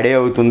కూడా హ్యాడే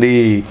అవుతుంది.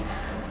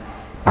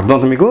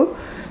 అర్థమవుతుంది మీకు?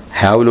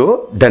 హ్యావ్లో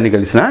డన్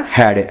కలిసిన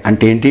హ్యాడే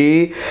అంటే ఏంటి?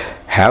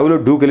 హ్యావ్లో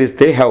డూ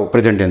కలిస్తే హ్యావ్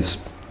ప్రెజెంట్ టెన్స్,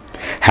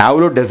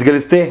 హ్యావ్లో డస్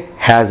గెలిస్తే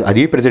హ్యాజ్,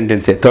 అది ప్రెజెంట్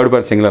టెన్సే థర్డ్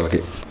పర్సన్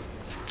సింగులర్కి.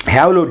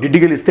 హ్యావ్లో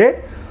డిడ్ గెలిస్తే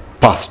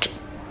పాస్ట్,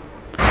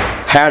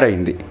 హ్యాడ్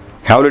అయింది.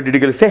 హ్యావ్లో డిడ్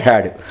గెలిస్తే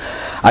హ్యాడ్.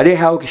 అదే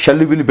హ్యావ్కి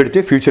షల్ విల్ పెడితే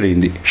ఫ్యూచర్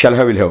అయింది, షల్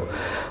హ్యావ్ విల్ హ్యావ్.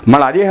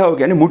 మళ్ళీ అదే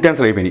హ్యావ్కి అని 3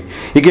 టెన్స్లు అయిపోయినాయి.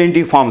 ఇక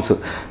ఏంటి? ఫామ్స్.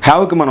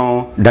 హ్యావ్కి మనం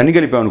డన్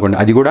గెలిపామనుకోండి,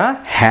 అది కూడా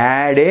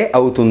హ్యాడే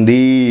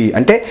అవుతుంది.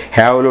 అంటే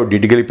హ్యావ్లో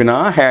డిడ్ గెలిపినా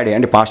హ్యాడే,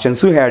 అంటే పాస్ట్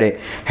టెన్స్ హ్యాడే.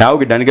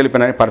 హ్యావ్కి done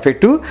గెలిపినా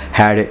perfect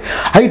హ్యాడే.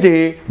 అయితే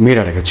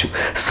మీరు అడగచ్చు,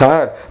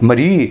 సార్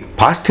మరి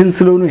పాస్ట్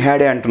టెన్స్లోనూ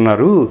హ్యాడే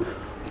అంటున్నారు,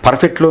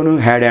 పర్ఫెక్ట్లోనూ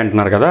హ్యాడే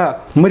అంటున్నారు కదా,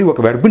 మరి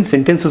ఒక వెర్బ్ని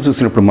సెంటెన్స్లో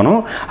చూసినప్పుడు మనం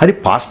అది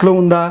పాస్ట్లో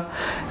ఉందా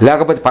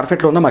లేకపోతే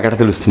పర్ఫెక్ట్లో ఉందా మాకు ఎట్లా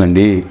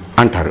తెలుస్తుందండి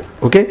అంటారు.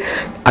 ఓకే.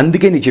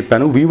 అందుకే నేను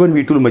చెప్పాను V1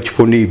 V2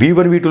 మర్చిపోండి.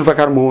 V1 V2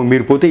 ప్రకారం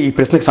మీరు పోతే ఈ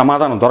ప్రశ్నకు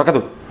సమాధానం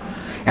దొరకదు.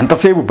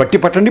 ఎంతసేపు బట్టి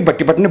పట్టండి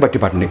బట్టి పట్టండి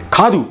బట్టి పట్టండి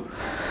కాదు,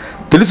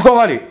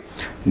 తెలుసుకోవాలి.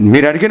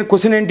 మీరు అడిగిన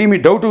క్వశ్చన్ ఏంటి, మీ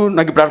డౌట్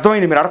నాకు ఇప్పుడు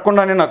అర్థమైంది. మీరు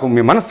అడగకుండానే నాకు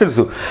మీ మనసు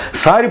తెలుసు.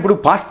 సార్ ఇప్పుడు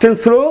పాస్ట్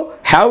టెన్స్లో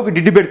హ్యావ్కి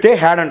డిడ్ పెడితే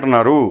హ్యాడ్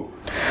అంటున్నారు,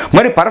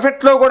 మరి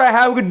పర్ఫెక్ట్లో కూడా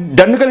హ్యావ్కి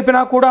డన్ కలిపినా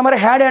కూడా మరి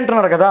హ్యాడే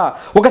అంటున్నారు కదా.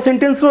 ఒక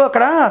సెంటెన్స్లో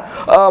అక్కడ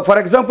ఫర్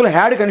ఎగ్జాంపుల్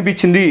హ్యాడ్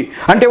కనిపించింది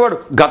అంటే వాడు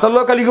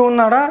గతంలో కలిగి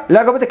ఉన్నాడా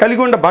లేకపోతే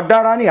కలిగి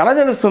ఉండబడ్డాడా అని ఎలా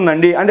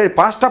తెలుస్తుందండి? అంటే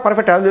పాస్టా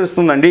పర్ఫెక్ట్ ఎలా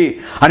తెలుస్తుందండి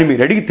అని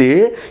మీరు అడిగితే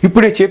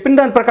ఇప్పుడు నేను చెప్పిన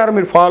దాని ప్రకారం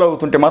మీరు ఫాలో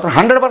అవుతుంటే మాత్రం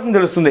 100%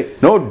 తెలుస్తుంది,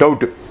 నో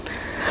డౌట్.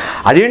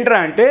 అదేంట్రా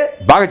అంటే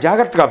బాగా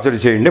జాగ్రత్తగా అబ్జర్వ్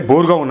చేయండి,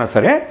 బోర్గా ఉన్నా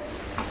సరే.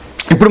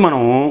 ఇప్పుడు మనం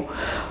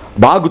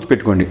బాగా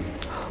గుర్తుపెట్టుకోండి,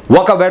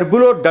 ఒక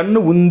వెర్బులో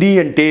డన్ను ఉంది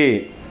అంటే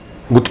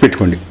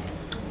గుర్తుపెట్టుకోండి,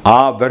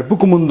 ఆ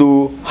వెర్బ్కు ముందు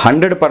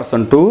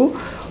 100%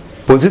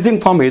 పొజిటింగ్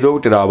ఫామ్ ఏదో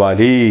ఒకటి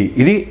రావాలి.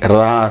 ఇది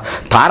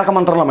తారక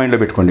మంత్రంలో మైండ్లో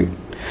పెట్టుకోండి.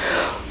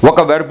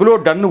 ఒక వెర్బ్లో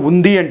డన్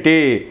ఉంది అంటే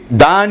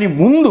దాని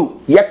ముందు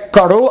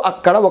ఎక్కడో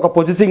అక్కడ ఒక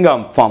పొజిటింగ్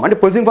ఫామ్, అంటే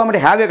పొజిటింగ్ ఫామ్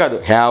అంటే హ్యావే కాదు,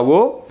 హ్యావో,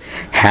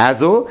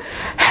 హ్యాజో,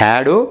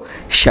 హ్యాడో,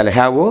 షల్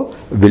హ్యావో,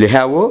 విల్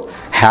హ్యావో,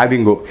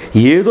 హ్యావింగో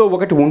ఏదో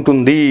ఒకటి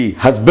ఉంటుంది.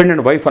 హస్బెండ్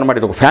అండ్ వైఫ్ అనమాట,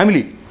 ఇది ఒక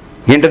ఫ్యామిలీ.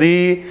 ఏంటది?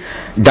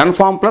 డన్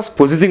ఫామ్ ప్లస్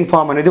పొజిటింగ్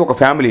ఫామ్ అనేది ఒక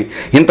ఫ్యామిలీ.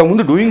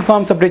 ఇంతకుముందు డూయింగ్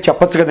ఫామ్స్ అప్పుడే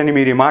చెప్పొచ్చు కదండి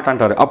మీరు ఈ మాట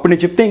అంటారు. అప్పుడు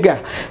నేను చెప్తే ఇంకా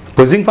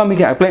పొజిటింగ్ ఫామ్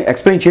మీకు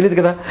ఎక్స్ప్లెయిన్ చేయలేదు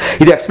కదా.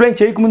 ఇది ఎక్స్ప్లెయిన్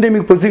చేయకముందే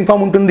మీకు పొజిటింగ్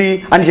ఫామ్ ఉంటుంది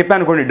అని చెప్పాను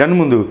అనుకోండి డన్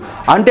ముందు,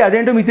 అంటే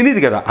అదేంటో మీకు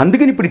తెలియదు కదా.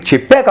 అందుకని ఇప్పుడు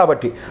చెప్పా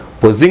కాబట్టి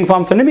పొజిటింగ్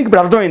ఫామ్స్ అన్నీ మీకు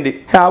ఇప్పుడు అర్థమైంది.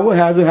 Have,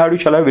 has, హ్యాడు,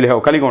 shall, will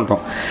have కలిగి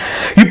ఉంటాం.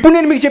 ఇప్పుడు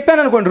నేను మీకు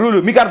చెప్పాను అనుకోండి రూల్,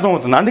 మీకు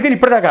అర్థమవుతుంది. అందుకని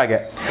ఇప్పటిదాకా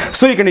ఆగా.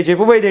 సో ఇక్కడ నేను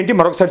చెప్పబోయేది ఏంటి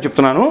మరొకసారి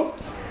చెప్తున్నాను.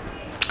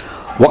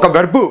 ఒక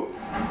వెర్బు,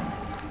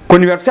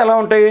 కొన్ని వెర్బ్స్ ఎలా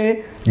ఉంటాయి,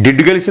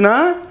 డిడ్ కలిసినా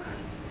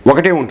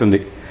ఒకటే ఉంటుంది,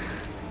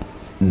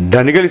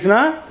 డన్ కలిసినా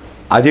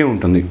అదే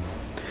ఉంటుంది.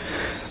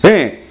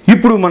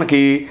 ఇప్పుడు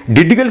మనకి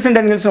డిడ్ కలిసిన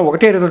డన్ కలిసిన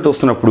ఒకటే రిజల్ట్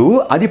వస్తున్నప్పుడు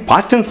అది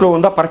పాస్ట్ టెన్స్లో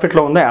ఉందా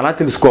పర్ఫెక్ట్లో ఉందా ఎలా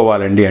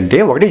తెలుసుకోవాలండి అంటే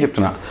ఒకటే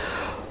చెప్తున్నా.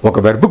 ఒక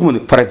వెర్బ్కు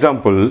ముందు ఫర్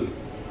ఎగ్జాంపుల్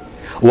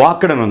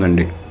వాక్డ్ అని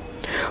ఉందండి.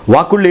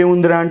 వాకుళ్ళు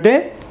ఏముందిరా అంటే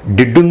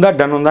డిడ్ ఉందా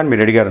డన్ ఉందా అని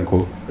మీరు అడిగారు అనుకో,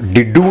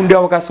 డిడ్ ఉండే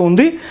అవకాశం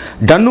ఉంది,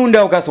 డన్ ఉండే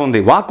అవకాశం ఉంది.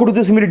 వాకుడు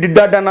చూసి మీరు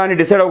డిడ్డా డన్నా అని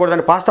డిసైడ్ అవ్వకూడదు,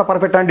 అని పాస్టా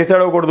పర్ఫెక్ట్ అని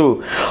డిసైడ్ అవ్వకూడదు.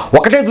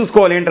 ఒకటే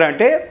చూసుకోవాలి. ఏంట్రా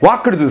అంటే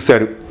వాకుడు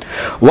చూశారు.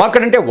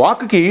 వాకడ్ అంటే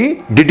వాక్కి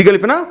డిడ్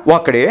కలిపిన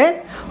వాక్కడే,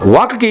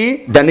 వాక్కి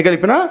డన్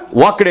కలిపిన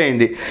వాక్కడే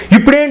అయింది.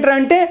 ఇప్పుడు ఏంట్రా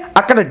అంటే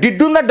అక్కడ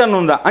డిడ్ ఉందా డన్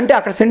ఉందా అంటే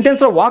అక్కడ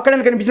సెంటెన్స్లో వాకడ్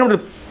అని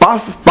కనిపించినప్పుడు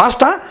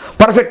పాస్టా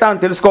పర్ఫెక్టా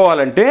అని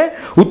తెలుసుకోవాలంటే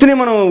ఉత్తిని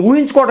మనం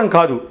ఊహించుకోవడం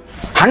కాదు,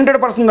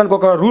 100% దానికి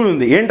ఒక రూల్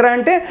ఉంది. ఏంట్రా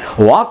అంటే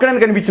వాక్డ్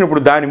అని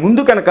కనిపించినప్పుడు దాని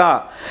ముందు కనుక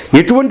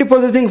ఎటువంటి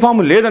పొజిటింగ్ ఫామ్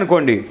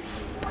లేదనుకోండి,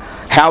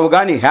 హ్యావ్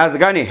కానీ, హ్యాజ్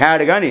కానీ,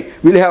 హ్యాడ్ కానీ,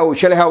 will have,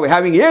 shall have,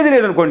 having ఏది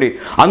లేదనుకోండి,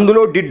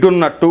 అందులో డిడ్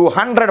ఉన్నట్టు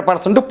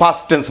 100%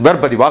 పాస్ట్ టెన్స్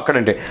వెర్బ్ అది వాక్డ్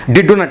అంటే,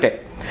 డిడ్ ఉన్నట్టే.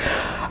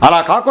 అలా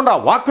కాకుండా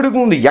వాక్డ్కి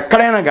ముందు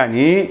ఎక్కడైనా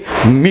కానీ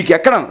మీకు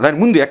ఎక్కడ దాని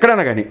ముందు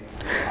ఎక్కడైనా కానీ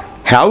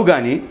హ్యావ్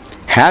కానీ,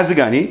 హ్యాజ్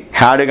కానీ,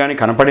 హ్యాడ్ కానీ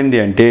కనపడింది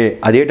అంటే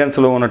అదే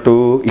టెన్స్లో ఉన్నట్టు,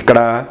 ఇక్కడ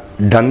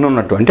డన్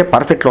ఉన్నట్టు, అంటే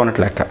పర్ఫెక్ట్లో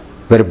ఉన్నట్టు లెక్క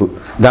వెర్బ్.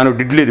 దానికి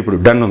డిడ్ లేదు, ఇప్పుడు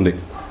డన్ ఉంది.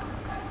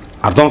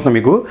 అర్థమవుతుంది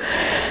మీకు?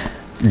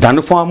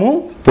 Done form,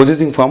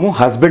 పొజిటింగ్ form,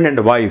 husband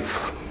and wife.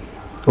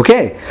 Okay,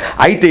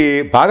 అయితే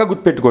బాగా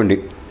గుర్తుపెట్టుకోండి,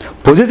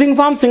 పొజిటింగ్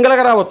ఫామ్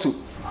సింగిల్గా రావచ్చు.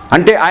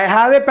 అంటే ఐ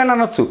హ్యావ్ ఏ పెన్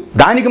అనొచ్చు,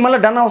 దానికి మళ్ళీ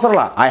డన్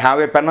అవసరంలా. ఐ హ్యావ్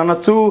ఏ పెన్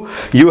అనొచ్చు,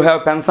 యూ హ్యావ్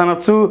పెన్స్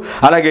అనొచ్చు,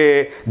 అలాగే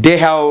దే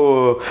హ్యావ్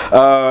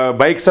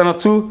బైక్స్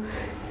అనొచ్చు,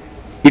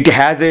 ఇట్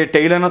హ్యాజ్ ఏ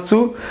టైల్ అనొచ్చు.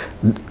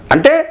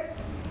 అంటే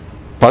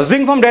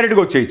పొజిటింగ్ ఫామ్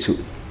డైరెక్ట్గా వచ్చేయచ్చు.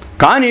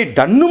 కానీ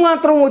డన్ను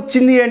మాత్రం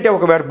వచ్చింది అంటే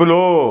ఒక వెర్బ్లో,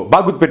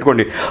 బాగా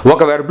గుర్తుపెట్టుకోండి,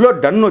 ఒక వెర్బ్లో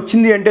డన్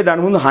వచ్చింది అంటే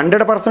దాని ముందు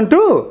 100%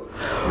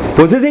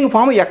 పొజిటింగ్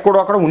ఫామ్ ఎక్కడో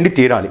అక్కడ ఉండి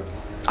తీరాలి.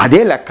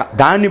 అదే లెక్క.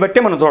 దాన్ని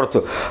బట్టే మనం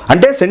చూడవచ్చు.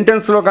 అంటే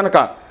సెంటెన్స్లో కనుక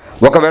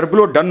ఒక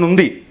వెర్బ్లో డన్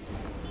ఉంది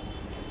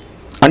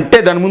అంటే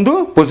దాని ముందు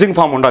పొజిటింగ్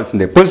ఫామ్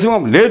ఉండాల్సిందే. పొజిటింగ్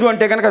ఫామ్ లేదు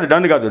అంటే కనుక అది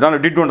డన్ కాదు,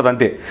 దాని డిడ్ ఉంటుంది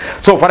అంతే.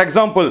 So for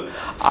example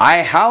I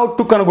have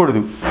to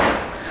కనకూడదు,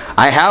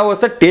 I have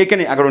వస్తే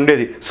టేకెన్ అక్కడ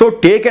ఉండేది. సో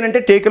టేకెన్ అంటే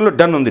టేకెన్లో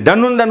డన్ ఉంది,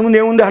 డన్ ఉంది, దాని ముందు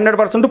ఏముంది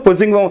 100%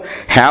 పొజిటింగ్ form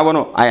have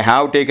Anu, I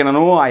have taken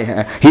Anu,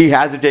 he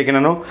has taken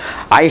Anu,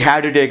 I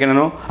had taken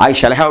Anu, I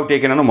shall have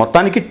taken అను.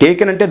 మొత్తానికి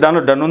టేకెన్ అంటే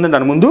దానిలో డన్ ఉంది,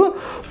 దాని ముందు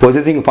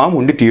పొజిటింగ్ ఫామ్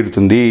ఉండి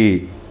తీరుతుంది.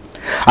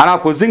 అలా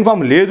పొజిటింగ్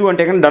ఫామ్ లేదు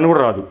అంటే కానీ డన్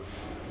కూడా రాదు.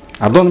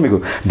 అర్థం మీకు?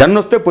 డన్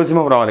వస్తే పొజిటింగ్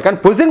ఫామ్ రావాలి, కానీ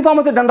పొజిటింగ్ ఫామ్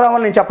వస్తే డన్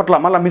రావాలని నేను చెప్పట్లా,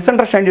 మళ్ళీ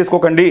మిస్అండర్స్టాండ్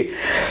చేసుకోకండి.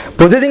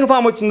 పొజిటింగ్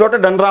ఫామ్ వచ్చిన తోట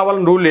డన్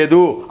రావాలని రూల్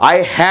లేదు. ఐ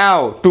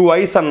హ్యావ్ 2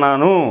 ఐస్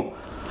అన్నాను,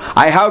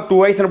 ఐ హ్యావ్ 2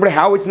 ఐస్ అన్నప్పుడు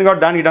హ్యావ్ వచ్చింది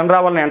కాబట్టి దానికి డన్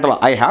రావాలని అంటలా.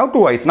 ఐ హ్యావ్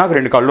 2 ఐస్, నాకు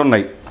 2 కళ్ళు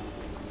ఉన్నాయి.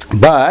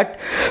 బట్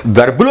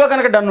వెర్బ్లో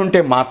కనుక డన్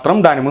ఉంటే మాత్రం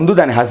దాని ముందు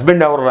దాని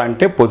హస్బెండ్ ఎవరు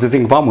అంటే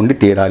పొజిటింగ్ ఫామ్ ఉండి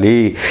తీరాలి.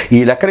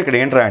 ఈ లెక్కన ఇక్కడ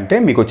ఏంట్రా అంటే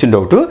మీకు వచ్చిన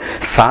డౌట్,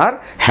 సార్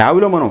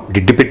హ్యావ్లో మనం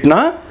డిడ్ పెట్టినా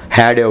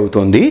హ్యాడే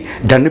అవుతుంది,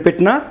 డన్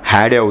పెట్టినా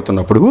హ్యాడే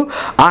అవుతున్నప్పుడు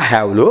ఆ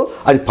హ్యావ్లో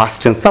అది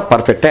పాస్ట్ టెన్స్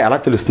పర్ఫెక్టా ఎలా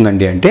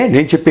తెలుస్తుందండి అంటే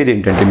నేను చెప్పేది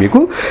ఏంటంటే మీకు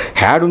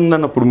హ్యాడ్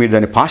ఉందన్నప్పుడు మీరు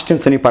దాన్ని పాస్ట్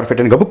టెన్స్ అని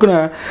పర్ఫెక్ట్ అని గబుక్కున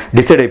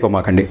డిసైడ్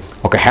అయిపోమాకండి.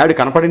 ఒక హ్యాడ్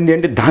కనపడింది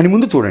అంటే దాని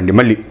ముందు చూడండి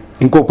మళ్ళీ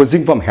ఇంకో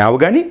పొజిటింగ్ ఫామ్ హ్యావ్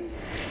కానీ,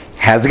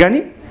 హ్యాజ్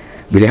కానీ,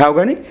 విల్ హ్యావ్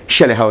కానీ,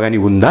 షల్ హ్యావ్ కానీ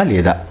ఉందా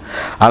లేదా.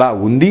 అలా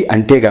ఉంది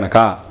అంటే కనుక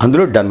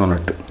అందులో డన్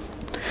ఉన్నట్టు.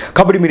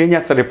 కాబట్టి మీరు ఏం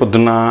చేస్తారు, రేపు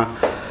పొద్దున్న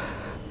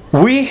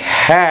వీ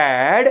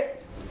హ్యాడ్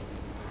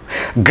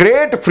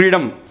గ్రేట్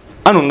ఫ్రీడమ్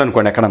అని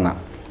ఉందనుకోండి ఎక్కడన్నా,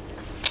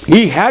 ఈ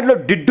హ్యాడ్లో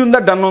డిడ్ ఉందా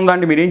డన్ ఉందా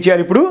అంటే మీరు ఏం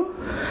చేయాలి, ఇప్పుడు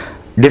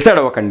డిసైడ్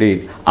అవ్వకండి.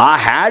 ఆ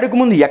హ్యాడ్కు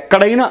ముందు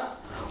ఎక్కడైనా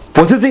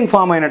పొజిటింగ్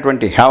ఫామ్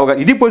అయినటువంటి హ్యావ్ కానీ,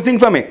 ఇది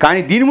పొజిటింగ్ ఫామే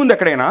కానీ దీని ముందు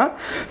ఎక్కడైనా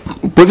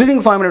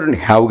పొజిటింగ్ ఫామ్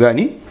అయినటువంటి హ్యావ్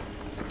కానీ,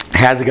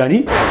 హ్యాజ్ కానీ,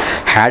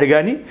 హ్యాడ్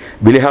కానీ,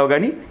 విల్ హ్యావ్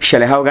కానీ,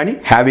 షల్ హ్యావ్ కానీ,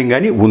 హ్యావింగ్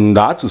కానీ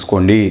ఉందా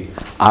చూసుకోండి.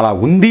 అలా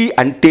ఉంది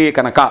అంటే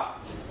కనుక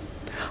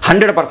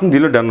 100%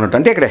 దీనిలో డన్ ఉన్నట్టు.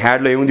 అంటే ఇక్కడ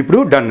హ్యాడ్లో ఏముంది ఇప్పుడు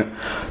డన్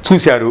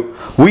చూశారు.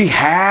 వీ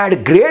హ్యాడ్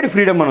గ్రేట్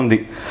ఫ్రీడమ్ అని ఉంది.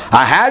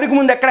 ఆ హ్యాడ్కి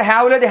ముందు ఎక్కడ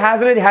హ్యావ్ లేదు,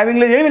 హ్యాజ్ లేదు, హ్యావింగ్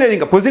లేదు, ఏమీ లేదు.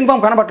 ఇంకా పొజిటింగ్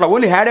ఫామ్ కనపట్ల,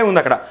 ఓన్లీ హ్యాడే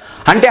ఉంది అక్కడ.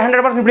 అంటే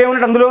 100% ఇప్పుడు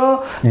ఏమున్నట్టు అందులో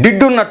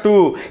డిడ్ ఉన్నట్టు.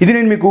 ఇది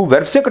నేను మీకు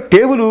వెర్బ్స్ యొక్క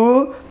టేబుల్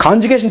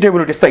కాంజుగేషన్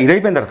టేబుల్ ఒకటి ఇస్తాను. ఇది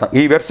అయిపోయిన తర్వాత,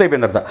 ఈ వెర్బ్స్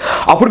అయిపోయిన తర్వాత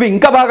అప్పుడు మీకు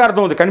ఇంకా బాగా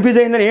అర్థం అవుతుంది. కన్ఫ్యూజ్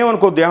అయిందని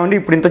ఏమనుకోవద్దు. ఏమండి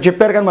ఇప్పుడు ఇంత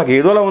చెప్పారు కానీ మాకు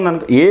ఏదోలా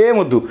ఉందనుకో,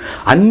 ఏమొద్దు.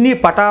 అన్నీ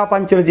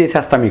పటాపంచలు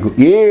చేసేస్తా మీకు,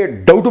 ఏ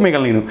డౌట్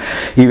మిగల. నేను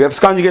ఈ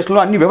వెబ్స్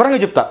కాంజుగేషన్లో అన్ని వివరంగా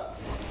చెప్తా.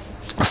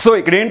 సో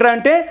ఇక్కడ ఏంట్రా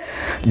అంటే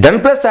done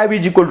plus have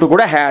is equal to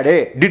కూడా హ్యాడే,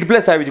 did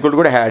plus have is equal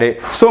to కూడా హ్యాడే.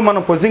 సో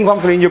మనం పొజిటింగ్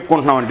ఫామ్స్లో ఏం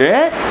చెప్పుకుంటున్నాం అంటే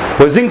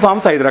పొజిటింగ్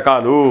ఫామ్స్ 5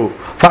 రకాలు.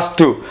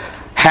 First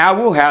have,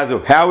 has.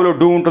 హ్యావ్లో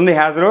డూ ఉంటుంది,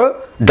 హ్యాజ్లో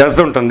డస్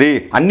ఉంటుంది.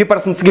 అన్ని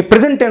పర్సన్స్కి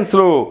ప్రెజెంట్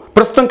టెన్స్లో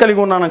ప్రస్తుతం కలిగి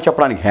ఉన్నానని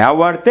చెప్పడానికి హ్యావ్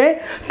వాడితే,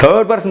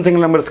 థర్డ్ పర్సన్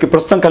సింగిల్ నెంబర్స్కి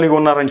ప్రస్తుతం కలిగి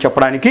ఉన్నారని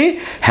చెప్పడానికి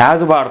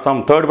హ్యాజ్ వాడతాం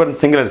థర్డ్ పర్సన్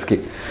సింగులర్స్కి.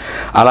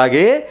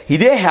 అలాగే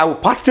ఇదే హ్యావ్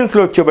పాస్ట్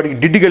టెన్స్లో వచ్చేప్పటికి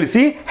డిడ్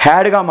కలిసి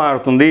హ్యాడ్గా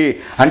మారుతుంది.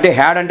 అంటే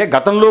హ్యాడ్ అంటే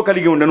గతంలో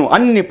కలిగి ఉండను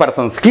అన్ని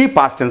పర్సన్స్కి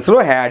past టెన్స్లో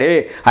హ్యాడే.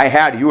 I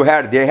had, you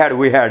had, they had,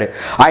 we had.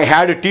 I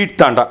had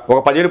teeth అంట. ఒక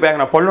 10 ఏళ్ళు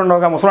పేకన పళ్ళు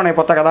ఉండవుగా, ముసలాన్ని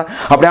అయిపోతా కదా,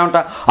 అప్పుడేమంట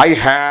ఐ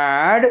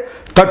హ్యాడ్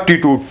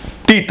 32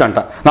 టీత్ అంట.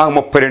 నాకు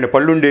 32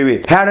 పళ్ళు ఉండేవి.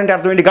 హ్యాడ్ అంటే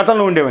అర్థం ఏంటి,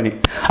 గతంలో ఉండేవని.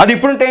 అది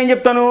ఇప్పుడుంటే ఏం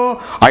చెప్తాను,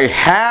 I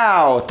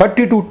have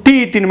 32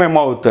 teeth in my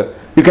mouth,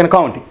 you can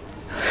count.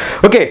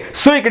 Okay,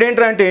 so ఇక్కడ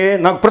ఏంటంటే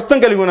నాకు ప్రస్తుతం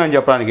కలిగి ఉన్నా అని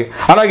చెప్పడానికి.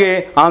 అలాగే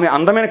ఆమె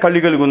అందమైన కళ్ళు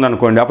కలిగి ఉంది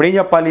అనుకోండి, అప్పుడు ఏం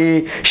చెప్పాలి,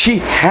 షీ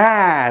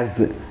హ్యాజ్,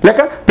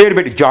 లేక పేరు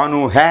పెట్టి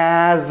జాను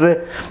హ్యాజ్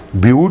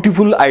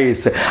బ్యూటిఫుల్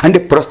ఐస్,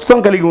 అంటే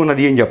ప్రస్తుతం కలిగి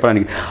ఉన్నది అని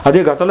చెప్పడానికి.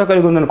 అదే గతంలో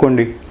కలిగి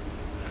ఉందనుకోండి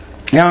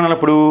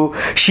ఏమన్నప్పుడు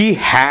she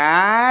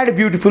had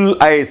beautiful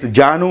eyes,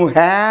 Janu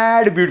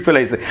had beautiful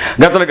eyes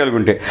గతంలో కలిగి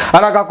ఉంటే.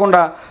 అలా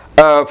కాకుండా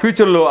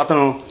ఫ్యూచర్లో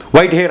అతను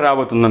వైట్ హెయిర్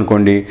రాబోతుంది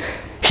అనుకోండి,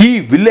 he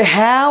will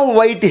have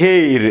white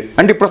hair,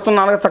 అంటే ప్రస్తుతం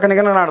నాలుగు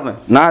చక్కనిగా నాడుతుంది.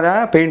 నాదా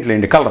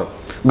పెయింట్లేండి, కలర్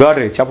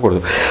గాడ్రే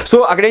చెప్పకూడదు. సో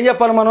అక్కడ ఏం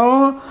చెప్పాలి మనం,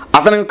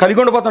 అతను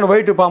కలిగి ఉండిపోతాడు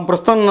వైట్,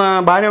 ప్రస్తుతం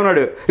బాగానే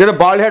ఉన్నాడు, లేదా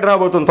బాల్డ్ హెడ్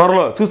రాబోతుంది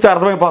త్వరలో, చూస్తే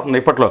అర్థమైపోతుంది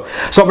ఇప్పట్లో.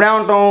 సో అప్పుడు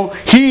ఏమంటాం,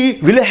 he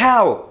will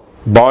have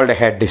bald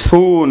head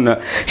soon,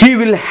 he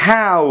will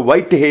have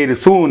white hair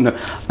soon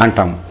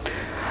అంటాం.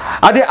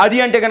 అది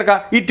అంటే కనుక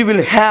ఇట్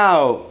విల్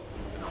హ్యావ్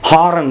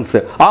హారన్స్.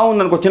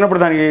 ఉందనుకో,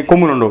 చిన్నప్పుడు దానికి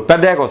కొమ్ములు ఉండవు,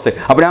 పెద్దగా వస్తాయి.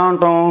 అప్పుడు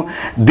ఏమంటాం,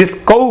 this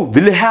cow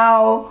will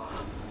have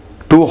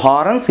 2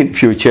 horns in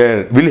future,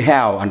 will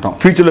have అంటాం,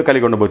 ఫ్యూచర్లో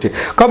కలిగి ఉండబోతే.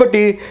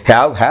 కాబట్టి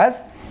హ్యావ్, హ్యాజ్,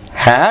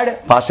 హ్యాడ్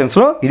పాస్ట్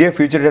టెన్స్లో, ఇదే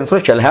future టెన్స్లో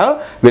shall have,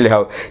 will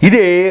have.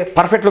 ఇదే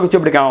పర్ఫెక్ట్లోకి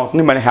వచ్చేప్పటికి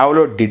ఏమవుతుంది, మళ్ళీ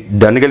హ్యావ్లో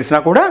డన్ కలిసినా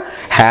కూడా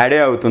హ్యాడే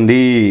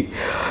అవుతుంది.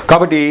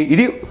 కాబట్టి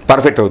ఇది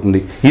పర్ఫెక్ట్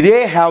అవుతుంది. ఇదే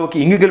హ్యావ్కి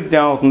ఇంగ్ కలిపితే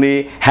ఏమవుతుంది,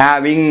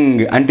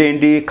 హ్యావింగ్ అంటే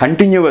ఏంటి,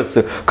 కంటిన్యూవస్,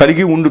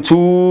 కలిగి ఉండుచు.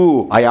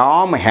 I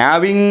am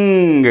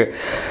having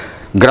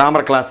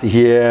grammar class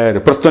here,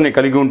 ప్రస్తుతం నేను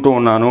కలిగి ఉంటూ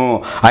ఉన్నాను.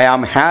 ఐ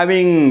ఆమ్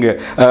హ్యావింగ్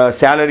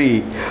శాలరీ,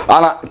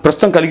 అలా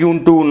ప్రస్తుతం కలిగి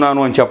ఉంటూ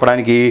ఉన్నాను అని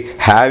చెప్పడానికి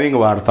హ్యావింగ్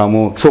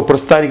వాడతాము. సో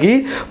ప్రస్తుతానికి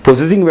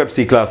పొజిటింగ్ వెర్బ్స్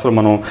ఈ క్లాస్లో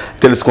మనం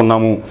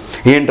తెలుసుకున్నాము.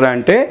 ఏంట్రా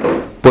అంటే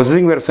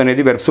పొజిటింగ్ వెర్బ్స్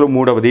అనేది వెర్బ్స్లో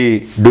 3వది,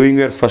 డూయింగ్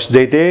వెర్బ్స్ ఫస్ట్ది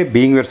అయితే,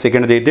 బీయింగ్ వెర్బ్స్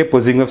సెకండ్ది అయితే,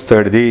 పొజిటింగ్ వెర్బ్స్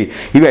థర్డ్ది.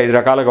 ఇవి 5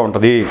 రకాలుగా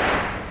ఉంటుంది.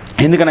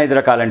 ఎందుకని 5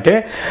 రకాలంటే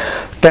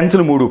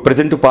టెన్స్లు 3,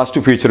 ప్రజెంట్, పాస్ట్,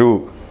 ఫ్యూచరు.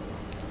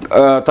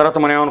 తర్వాత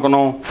మనం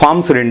ఏమనుకున్నాం,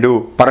 forms 2,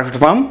 perfect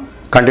form,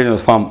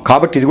 continuous form.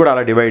 కాబట్టి ఇది కూడా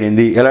అలా డివైడ్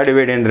అయింది. ఎలా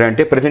డివైడ్ అయింది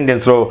అంటే ప్రెజెంట్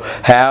టెన్స్లో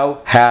హ్యావ్,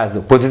 హ్యాజ్,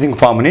 పొజిటింగ్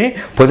ఫామ్ని,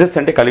 పొజెస్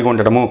అంటే కలిగి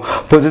ఉండటము,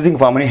 పొజిటింగ్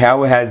ఫామ్ని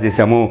హ్యావ్, హ్యాజ్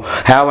చేసాము.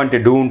 హ్యావ్ అంటే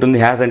డూ ఉంటుంది,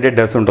 హ్యాజ్ అంటే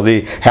డస్ ఉంటుంది.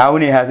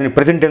 హ్యావ్ని, హ్యాజ్ని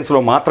ప్రెజెంట్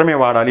టెన్స్లో మాత్రమే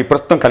వాడాలి,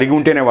 ప్రస్తుతం కలిగి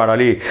ఉంటేనే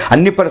వాడాలి.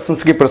 అన్ని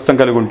పర్సన్స్కి ప్రస్తుతం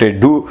కలిగి ఉంటే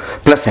డూ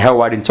ప్లస్ హ్యావ్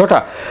వాడిన చోట,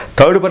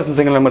 థర్డ్ పర్సన్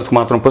సింగిల్ నెంబర్స్కి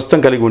మాత్రం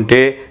ప్రస్తుతం కలిగి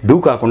ఉంటే డూ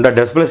కాకుండా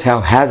డస్ ప్లస్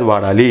హ్యావ్, హ్యాజ్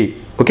వాడాలి.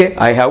 Okay,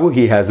 I have,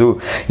 he హ్యాజు.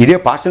 ఇదే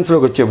పాస్ట్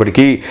టెన్స్లోకి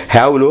వచ్చేప్పటికి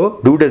హ్యావ్లో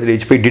డూ డస్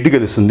లేచిపోయి డిడ్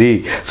గెలుస్తుంది.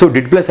 So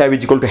did plus have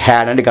is equal to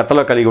had, అంటే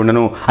గతంలో కలిగి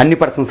ఉండను, అన్ని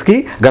పర్సన్స్కి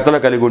గతంలో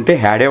కలిగి ఉంటే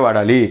హ్యాడే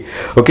వాడాలి.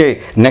 ఓకే,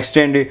 నెక్స్ట్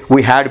ఏంటి, వీ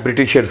హ్యాడ్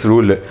బ్రిటిషర్స్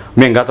రూల్,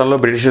 మేము గతంలో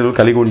బ్రిటిష్ రూల్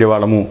కలిగి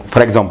ఉండేవాళ్ళము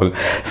ఫర్ ఎగ్జాంపుల్.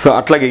 సో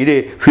అట్లాగే ఇదే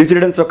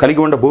ఫ్యూచర్ టెన్స్లో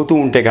కలిగి ఉండబోతూ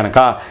ఉంటే కనుక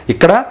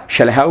ఇక్కడ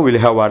షెల్ హ్యావ్,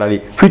 విల్ హ్యావ్ వాడాలి,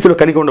 ఫ్యూచర్లో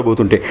కలిగి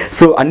ఉండబోతుంటే.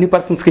 సో అన్ని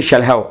పర్సన్స్కి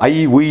shall have, I,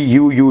 we,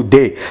 you,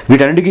 they,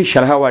 వీటన్నిటికీ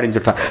shall have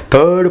వాడించట.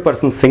 Third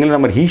person single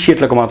number he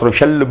షీట్లకు మాత్రం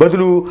షెల్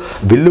బదులు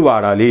విల్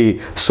వాడాలి.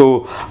 So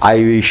I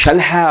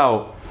shall have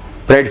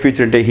bright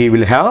future అంటే he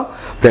will have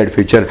bright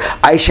future.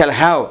 I shall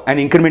have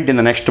an increment in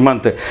the next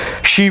month,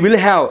 she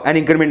will have an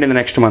increment in the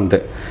next month.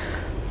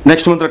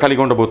 Next మంత్లో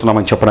కలిగి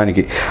ఉండబోతున్నామని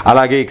చెప్పడానికి.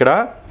 అలాగే ఇక్కడ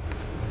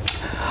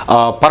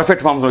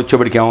perfect ఫామ్స్లో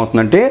వచ్చేప్పటికి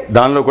ఏమవుతుందంటే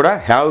దానిలో కూడా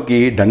హ్యావ్కి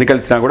డన్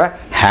కలిసినా కూడా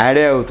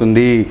హ్యాడే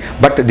అవుతుంది.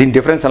 బట్ దీని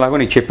డిఫరెన్స్ ఎలాగో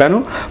నేను చెప్పాను.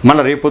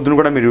 మళ్ళీ రేపొద్దున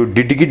కూడా మీరు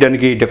డిడ్కి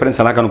డన్కి డిఫరెన్స్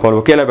ఎలా కనుక్కోవాలి,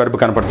 ఒకేలా వెర్బ్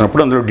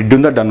కనపడుతున్నప్పుడు అందులో డిడ్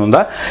ఉందా డన్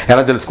ఉందా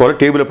ఎలా తెలుసుకోవాలో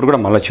టేబుల్ అప్పుడు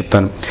కూడా మళ్ళీ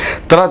చెప్తాను.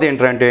 తర్వాత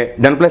ఏంటంటే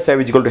done plus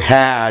have is equal to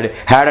had.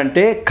 Had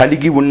అంటే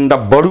కలిగి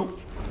ఉండబడు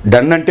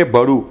డన్ అంటే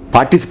బడు,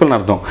 పార్టిసిపల్ అని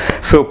అర్థం.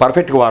 సో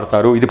పర్ఫెక్ట్గా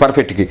వాడతారు, ఇది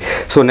పర్ఫెక్ట్కి.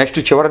 సో నెక్స్ట్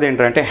చివరిది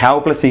ఏంటంటే have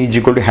plus is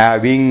equal to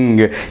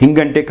having. ఇంగ్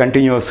అంటే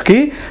కంటిన్యూస్కి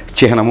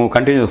చిహ్నము,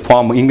 కంటిన్యూస్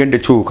ఫామ్. ఇంగ్ అంటే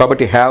చూ,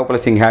 కాబట్టి have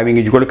plus ing having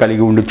is equal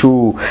కలిగి ఉండొచ్చు.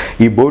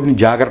 ఈ బోర్డుని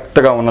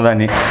జాగ్రత్తగా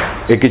ఉన్నదాన్ని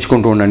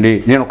ఎక్కించుకుంటూ ఉండండి.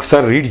 నేను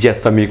ఒకసారి రీడ్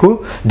చేస్తాను మీకు,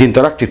 దీని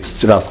తర్వాత టిప్స్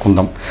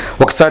రాసుకుందాం.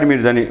 ఒకసారి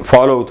మీరు దాన్ని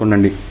ఫాలో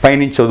అవుతుండండి,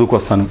 పైనుంచి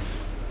చదువుకొస్తాను.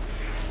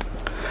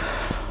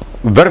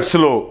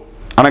 వెర్బ్స్లో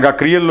అనగా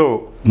క్రియల్లో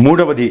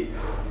మూడవది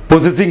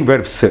పొజెసింగ్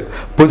వెర్బ్స్.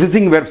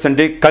 పొజెసింగ్ వెర్బ్స్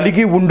అంటే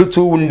కలిగి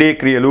ఉండుచూ ఉండే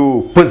క్రియలు.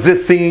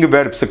 పొజెసింగ్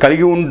వెర్బ్స్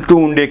కలిగి ఉంటూ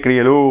ఉండే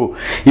క్రియలు.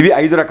 ఇవి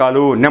 5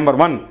 రకాలు. నెంబర్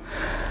 1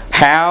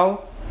 హ్యావ్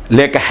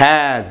లేక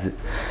హ్యాజ్.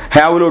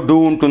 హ్యావ్లో డూ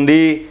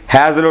ఉంటుంది,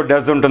 హ్యాజ్లో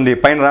డస్ ఉంటుంది.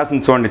 పైన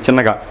రాసింది చూడండి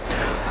చిన్నగా.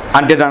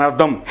 అంటే దాని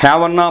అర్థం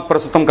హ్యావ్ అన్నా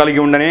ప్రస్తుతం కలిగి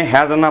ఉండనే,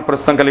 హ్యాజ్ అన్నా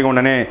ప్రస్తుతం కలిగి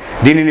ఉండనే.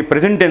 దీనిని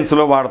ప్రెజెంట్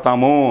టెన్స్లో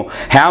వాడతాము.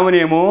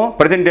 హ్యావ్నేమో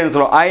present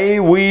టెన్స్లో I,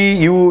 we,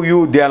 you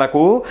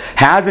దేలకు,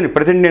 హ్యాజ్ని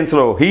present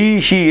టెన్స్లో he,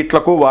 she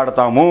ఇట్లకు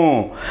వాడతాము.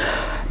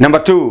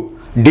 Number 2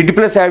 did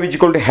plus have is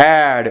equal to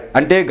had.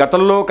 అంటే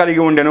గతంలో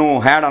కలిగి ఉండెను,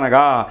 హ్యాడ్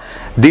అనగా.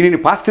 దీనిని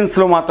పాస్ట్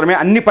టెన్స్లో మాత్రమే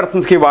అన్ని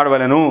పర్సన్స్కి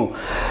వాడవలను.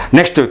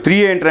 నెక్స్ట్ 3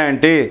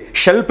 ఏంటంటే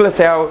షెల్ ప్లస్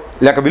హ్యావ్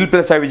లేక will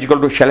plus have is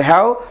equal to shall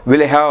have,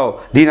 will have.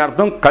 దీని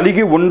అర్థం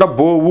కలిగి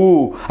ఉండబోవు,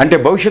 అంటే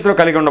భవిష్యత్తులో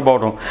కలిగి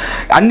ఉండబోవడం.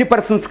 అన్ని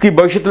పర్సన్స్కి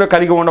భవిష్యత్తులో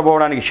కలిగి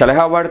ఉండబోవడానికి షెల్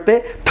హ్యావ్ వాడితే,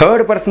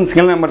 థర్డ్ పర్సన్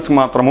సింగిల్ నెంబర్స్కి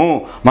మాత్రము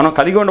మనం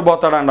కలిగి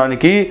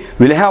ఉండబోతాడనడానికి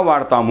విల్ హ్యావ్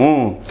వాడతాము.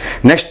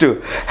 నెక్స్ట్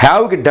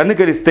హ్యావ్కి డన్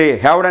కలిస్తే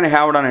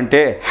హ్యావ్డ్ అని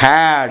అంటే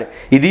హ్యాడ్.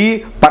 ఇది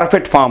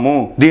పర్ఫెక్ట్ ఫాము.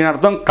 దీని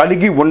అర్థం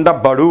కలిగి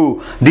ఉండబడు.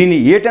 దీన్ని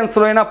ఏ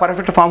టెన్స్లో అయినా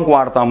పర్ఫెక్ట్ ఫామ్కి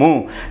వాడతాము.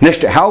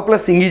 Next have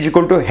plus ing is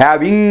equal to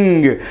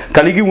having,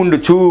 కలిగి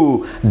ఉండుచు.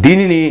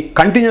 దీనిని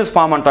కంటిన్యూస్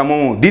ఫామ్ అంటాము.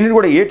 దీనిని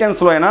కూడా ఏ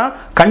టెన్స్లో అయినా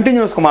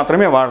కంటిన్యూస్కి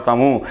మాత్రమే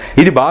వాడతాము.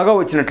 ఇది బాగా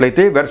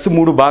వచ్చినట్లయితే వెర్బ్స్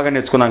 3 బాగా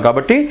నేర్చుకున్నాం.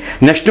 కాబట్టి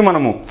నెక్స్ట్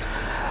మనము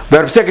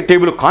వెర్బ్స్ యొక్క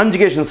టేబుల్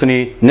కాంజుగేషన్స్ని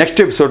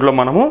నెక్స్ట్ ఎపిసోడ్లో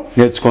మనము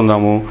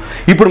నేర్చుకుందాము.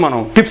 ఇప్పుడు మనం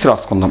టిప్స్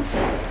రాసుకుందాం.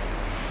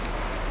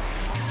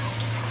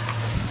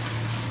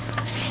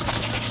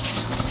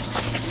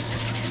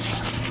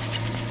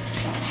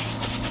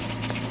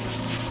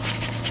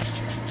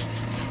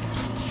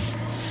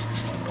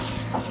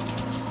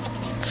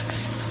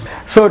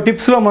 సో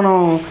టిప్స్లో మనం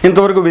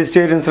ఇంతవరకు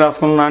వెజిటేరియన్స్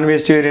రాసుకున్నాం, నాన్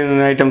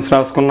వెజిటేరియన్ ఐటమ్స్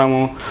రాసుకున్నాము.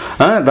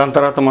 దాని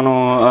తర్వాత మనం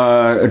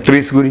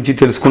ట్రీస్ గురించి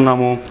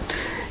తెలుసుకున్నాము.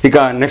 ఇక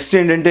నెక్స్ట్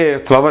ఏంటంటే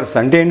ఫ్లవర్స్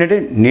అంటే ఏంటంటే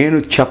నేను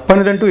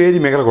చెప్పనిదంటూ ఏది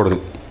మిగలకూడదు,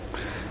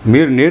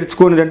 మీరు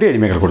నేర్చుకోనిదంటూ ఏది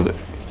మిగలకూడదు.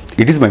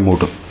 It is my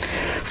Moto.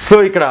 So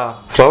ఇక్కడ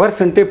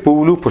ఫ్లవర్స్ అంటే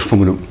పువ్వులు,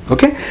 పుష్పములు.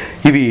 ఓకే,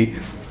 ఇవి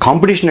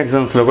కాంపిటీషన్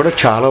ఎగ్జామ్స్లో కూడా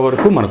చాలా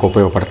వరకు మనకు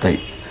ఉపయోగపడతాయి.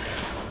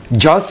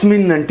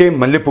 జాస్మిన్ అంటే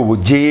మల్లెపువ్వు,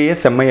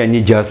 JASMIN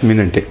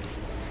జాస్మిన్ అంటే.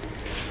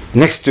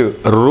 నెక్స్ట్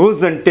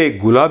రోజ్ అంటే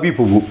గులాబీ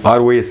పువ్వు,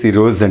 ROSE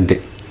రోజ్ అంటే.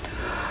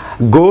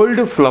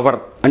 గోల్డ్ ఫ్లవర్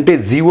అంటే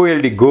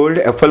GOLD gold,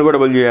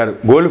 FLOWER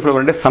gold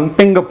flower అంటే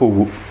సంపెంగ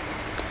పువ్వు.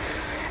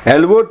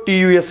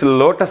 LOTUS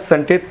లోటస్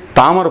అంటే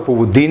తామర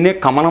పువ్వు, దీన్నే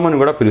కమలం అని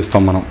కూడా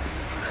పిలుస్తాం మనం.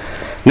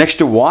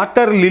 Next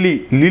water lily.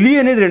 లిలీ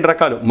అనేది 2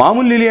 రకాలు.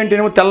 మామూలు లిలీ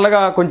అంటేనేమో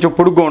తెల్లగా కొంచెం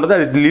పొడుగ్గా ఉంటుంది,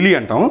 అది లిలీ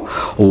అంటాం.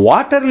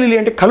 వాటర్ లిలీ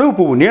అంటే కలువ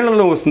పువ్వు,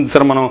 నీళ్ళలో వస్తుంది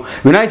సార్. మనం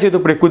వినాయక చవితి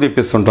ఇప్పుడు ఎక్కువ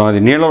తెప్పిస్తుంటాం. అది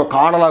నీళ్ళలో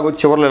కాడలాగా వచ్చి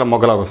చివరిలో ఇలా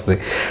మొగ్గలాగా వస్తుంది.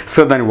 సో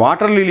దాన్ని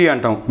వాటర్ లిలీ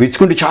అంటాం.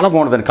 విచ్చుకుంటే చాలా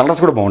బాగుంటుంది, దాని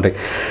కలర్స్ కూడా బాగుంటాయి.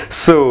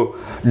 So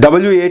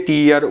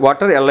WATER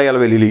water,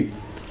 LILY lily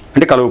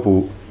అంటే కలువ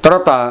పువ్వు.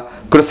 తర్వాత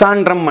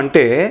క్రిసాండ్రమ్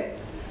అంటే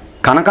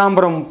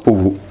కనకాంబరం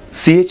పువ్వు,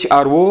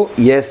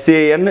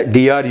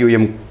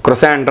 CHROSANDRUM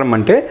క్రొసాండ్రమ్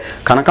అంటే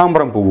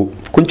కనకాంబరం పువ్వు.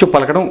 కొంచెం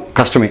పలకడం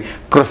కష్టమే.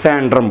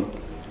 క్రొసాండ్రమ్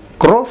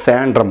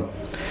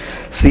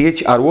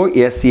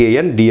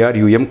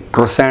CHROSANDRUM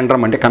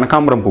క్రొసాండ్రమ్ అంటే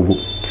కనకాంబరం పువ్వు.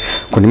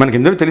 కొన్ని మనకి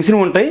ఇందులో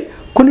తెలిసినవి ఉంటాయి,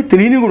 కొన్ని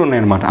తెలియనివి కూడా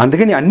ఉన్నాయన్నమాట.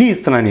 అందుకని అన్నీ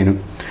ఇస్తున్నాను నేను.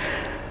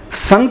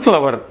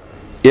 సన్ఫ్లవర్,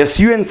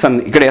 SUN సన్,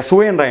 ఇక్కడ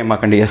SON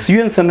రాయమాకండి.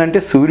 SUN సన్ అంటే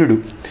సూర్యుడు,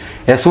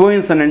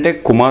 SON సన్ అంటే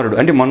కుమారుడు.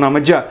 అంటే మొన్న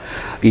మధ్య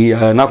ఈ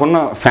నాకున్న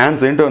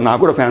ఫ్యాన్స్ ఏంటో,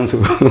 నాకు కూడా ఫ్యాన్స్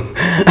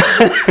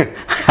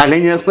వాళ్ళు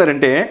ఏం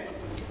చేస్తున్నారంటే,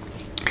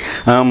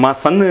 మా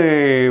సన్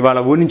వాళ్ళ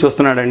ఊరి నుంచి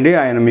వస్తున్నాడండి,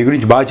 ఆయన మీ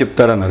గురించి బాగా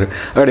చెప్తారన్నారు.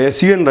 అక్కడ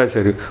SUN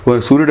రాశారు.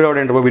 సూర్యుడు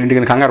రావడం అంటే బాబు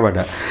ఇంటికి కంగారు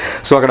పడ్డా.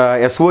 సో అక్కడ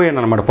SON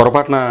అనమాట,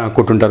 పొరపాటున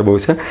కొట్టుంటారు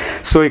బహుశా.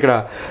 సో ఇక్కడ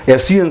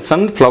SUN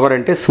సన్ ఫ్లవర్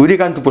అంటే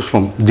సూర్యకాంతి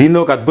పుష్పం. దీనిలో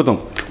ఒక అద్భుతం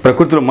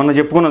ప్రకృతిలో మొన్న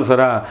చెప్పుకున్నాం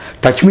సరే,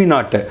 టచ్ మీ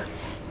నాట్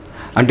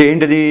అంటే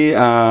ఏంటది,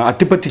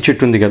 అత్తిపత్తి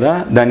చెట్టు ఉంది కదా,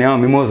 దాని ఏమో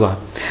మిమోజా.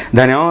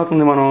 దాని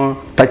ఏమవుతుంది, మనం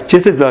టచ్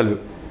చేస్తే చాలు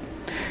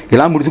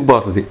ఇలా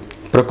ముడుచుకుపోతుంది.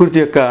 ప్రకృతి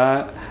యొక్క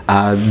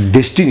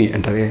డెస్టినీ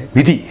అంటారు,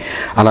 విధి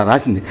అలా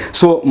రాసింది.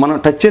 సో మనం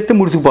టచ్ చేస్తే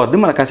ముడుచుకుపోతుంది,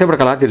 మన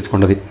కాసేపటికి అలా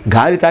తెలుసుకుంటుంది.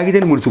 గాలి తాగితే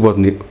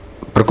ముడిచిపోతుంది.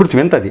 ప్రకృతి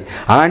వింత అది.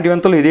 అలాంటి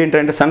వింతలో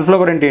ఇదేంటంటే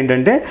సన్ఫ్లవర్ అంటే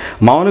ఏంటంటే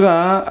మామూలుగా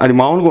అది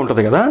మామూలుగా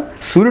ఉంటుంది కదా,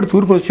 సూర్యుడు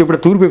తూర్పు వచ్చేప్పుడు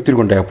తూర్పు వైపు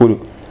తిరుగుంటాయి ఆ పూలు.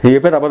 నేను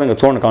చెప్పేది అబద్ధంగా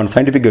చూడండి, కావండి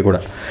సైంటిఫిక్గా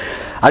కూడా.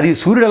 అది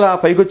సూర్యుడు అలా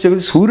పైకి వచ్చే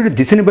సూర్యుడి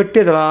దిశని బట్టి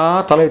అది అలా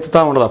తల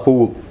ఎత్తుతూ ఉండదు ఆ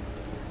పువ్వు,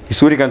 ఈ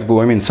సూర్యకాంతి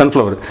పువ్వు,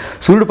 సన్ఫ్లవర్.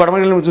 సూర్యుడు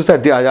పడమగల చూస్తే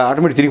అది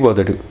ఆటోమేటిక్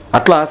తిరిగిపోతాడు.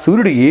 అట్లా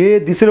సూర్యుడు ఏ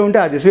దిశలో ఉంటే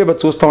ఆ దిశ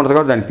చూస్తూ ఉంటుంది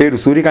కాబట్టి దాని పేరు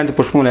సూర్యకాంతి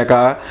పుష్పం, లేక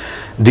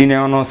దీని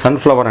ఏమన్నా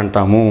సన్ఫ్లవర్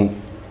అంటాము.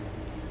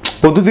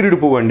 పొద్దుతిరుగుడు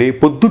పువ్వు అండి,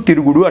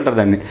 పొద్దుతిరుగుడు అంటారు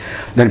దాన్ని,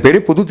 దాని పేరే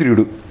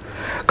పొద్దుతిరుగుడు.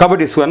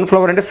 కాబట్టి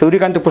సన్ఫ్లవర్ అంటే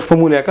సూర్యకాంతి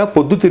పుష్పము లేక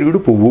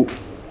పొద్దుతిరుగుడు పువ్వు.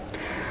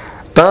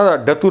 తర్వాత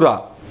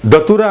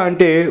దతురా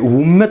అంటే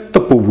ఉమ్మెత్త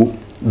పువ్వు.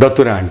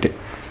 దతురా అంటే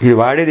ఇది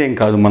వాడేది ఏం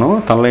కాదు, మనం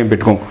తనలో ఏం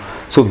పెట్టుకోం.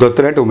 సో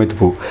దతురా అంటే ఉమ్మెత్త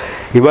పువ్వు.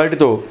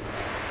 ఇవాటితో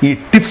ఈ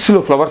టిప్స్లో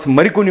ఫ్లవర్స్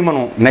మరికొన్ని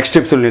మనం నెక్స్ట్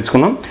ఎపిసోడ్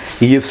నేర్చుకున్నాం.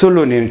 ఈ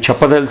ఎపిసోడ్లో నేను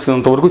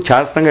చెప్పదలిసినంత వరకు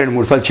చేస్తాగా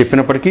 2-3 సార్లు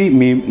చెప్పినప్పటికీ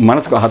మీ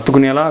మనసుకు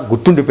హత్తుకునేలా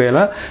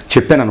గుర్తుండిపోయేలా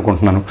చెప్పాను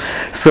అనుకుంటున్నాను.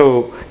 సో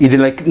ఇది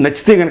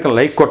నచ్చితే కనుక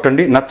లైక్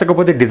కొట్టండి,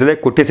 నచ్చకపోతే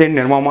డిస్లైక్ కొట్టేసేయండి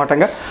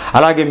నిర్మమాటంగా.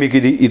 అలాగే మీకు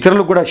ఇది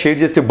ఇతరులకు కూడా షేర్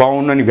చేస్తే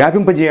బాగుందని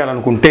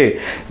వ్యాపింపజేయాలనుకుంటే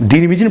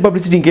దీని మించిన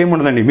పబ్లిసిటీ ఇంకేం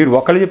ఉండదండి. మీరు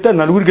ఒకళ్ళు చెప్తే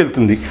నలుగురికి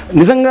వెళ్తుంది.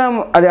 నిజంగా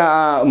అది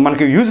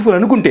మనకి యూజ్ఫుల్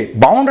అనుకుంటే,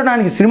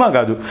 బాగుండడానికి సినిమా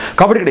కాదు.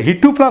 కాబట్టి ఇక్కడ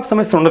హిట్ టు ఫ్లాప్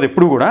సమస్య ఉండదు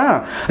ఎప్పుడు కూడా.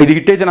 ఇది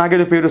హిట్ అయితే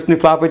నాకేదో పేరు వస్తుంది,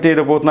 ఫ్లాప్ అయితే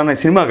ఏదో పోతున్నాను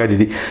సినిమా కాదు.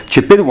 ఇది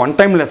చెప్పేది వన్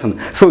టైం లెసన్.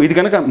 సో ఇది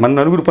కనుక మన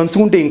నలుగురు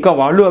పంచుకుంటే ఇంకా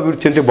వాళ్ళు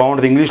అభివృద్ధి చెందితే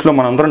బాగుంటుంది. ఇంగ్లీష్లో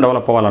మనం అందరం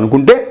డెవలప్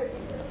అవ్వాలనుకుంటే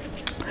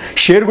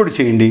షేర్ కూడా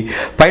చేయండి.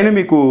 పైన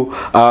మీకు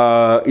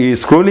ఈ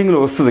స్క్రోలింగ్లో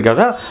వస్తుంది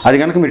కదా, అది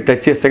కనుక మీరు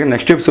టచ్ చేస్తే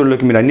నెక్స్ట్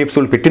ఎపిసోడ్లోకి మీరు అన్ని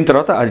ఎపిసోడ్లు పెట్టిన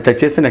తర్వాత అది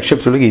టచ్ చేస్తే నెక్స్ట్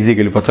ఎపిసోడ్లోకి ఈజీగా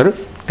వెళ్ళిపోతారు.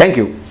 Thank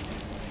you.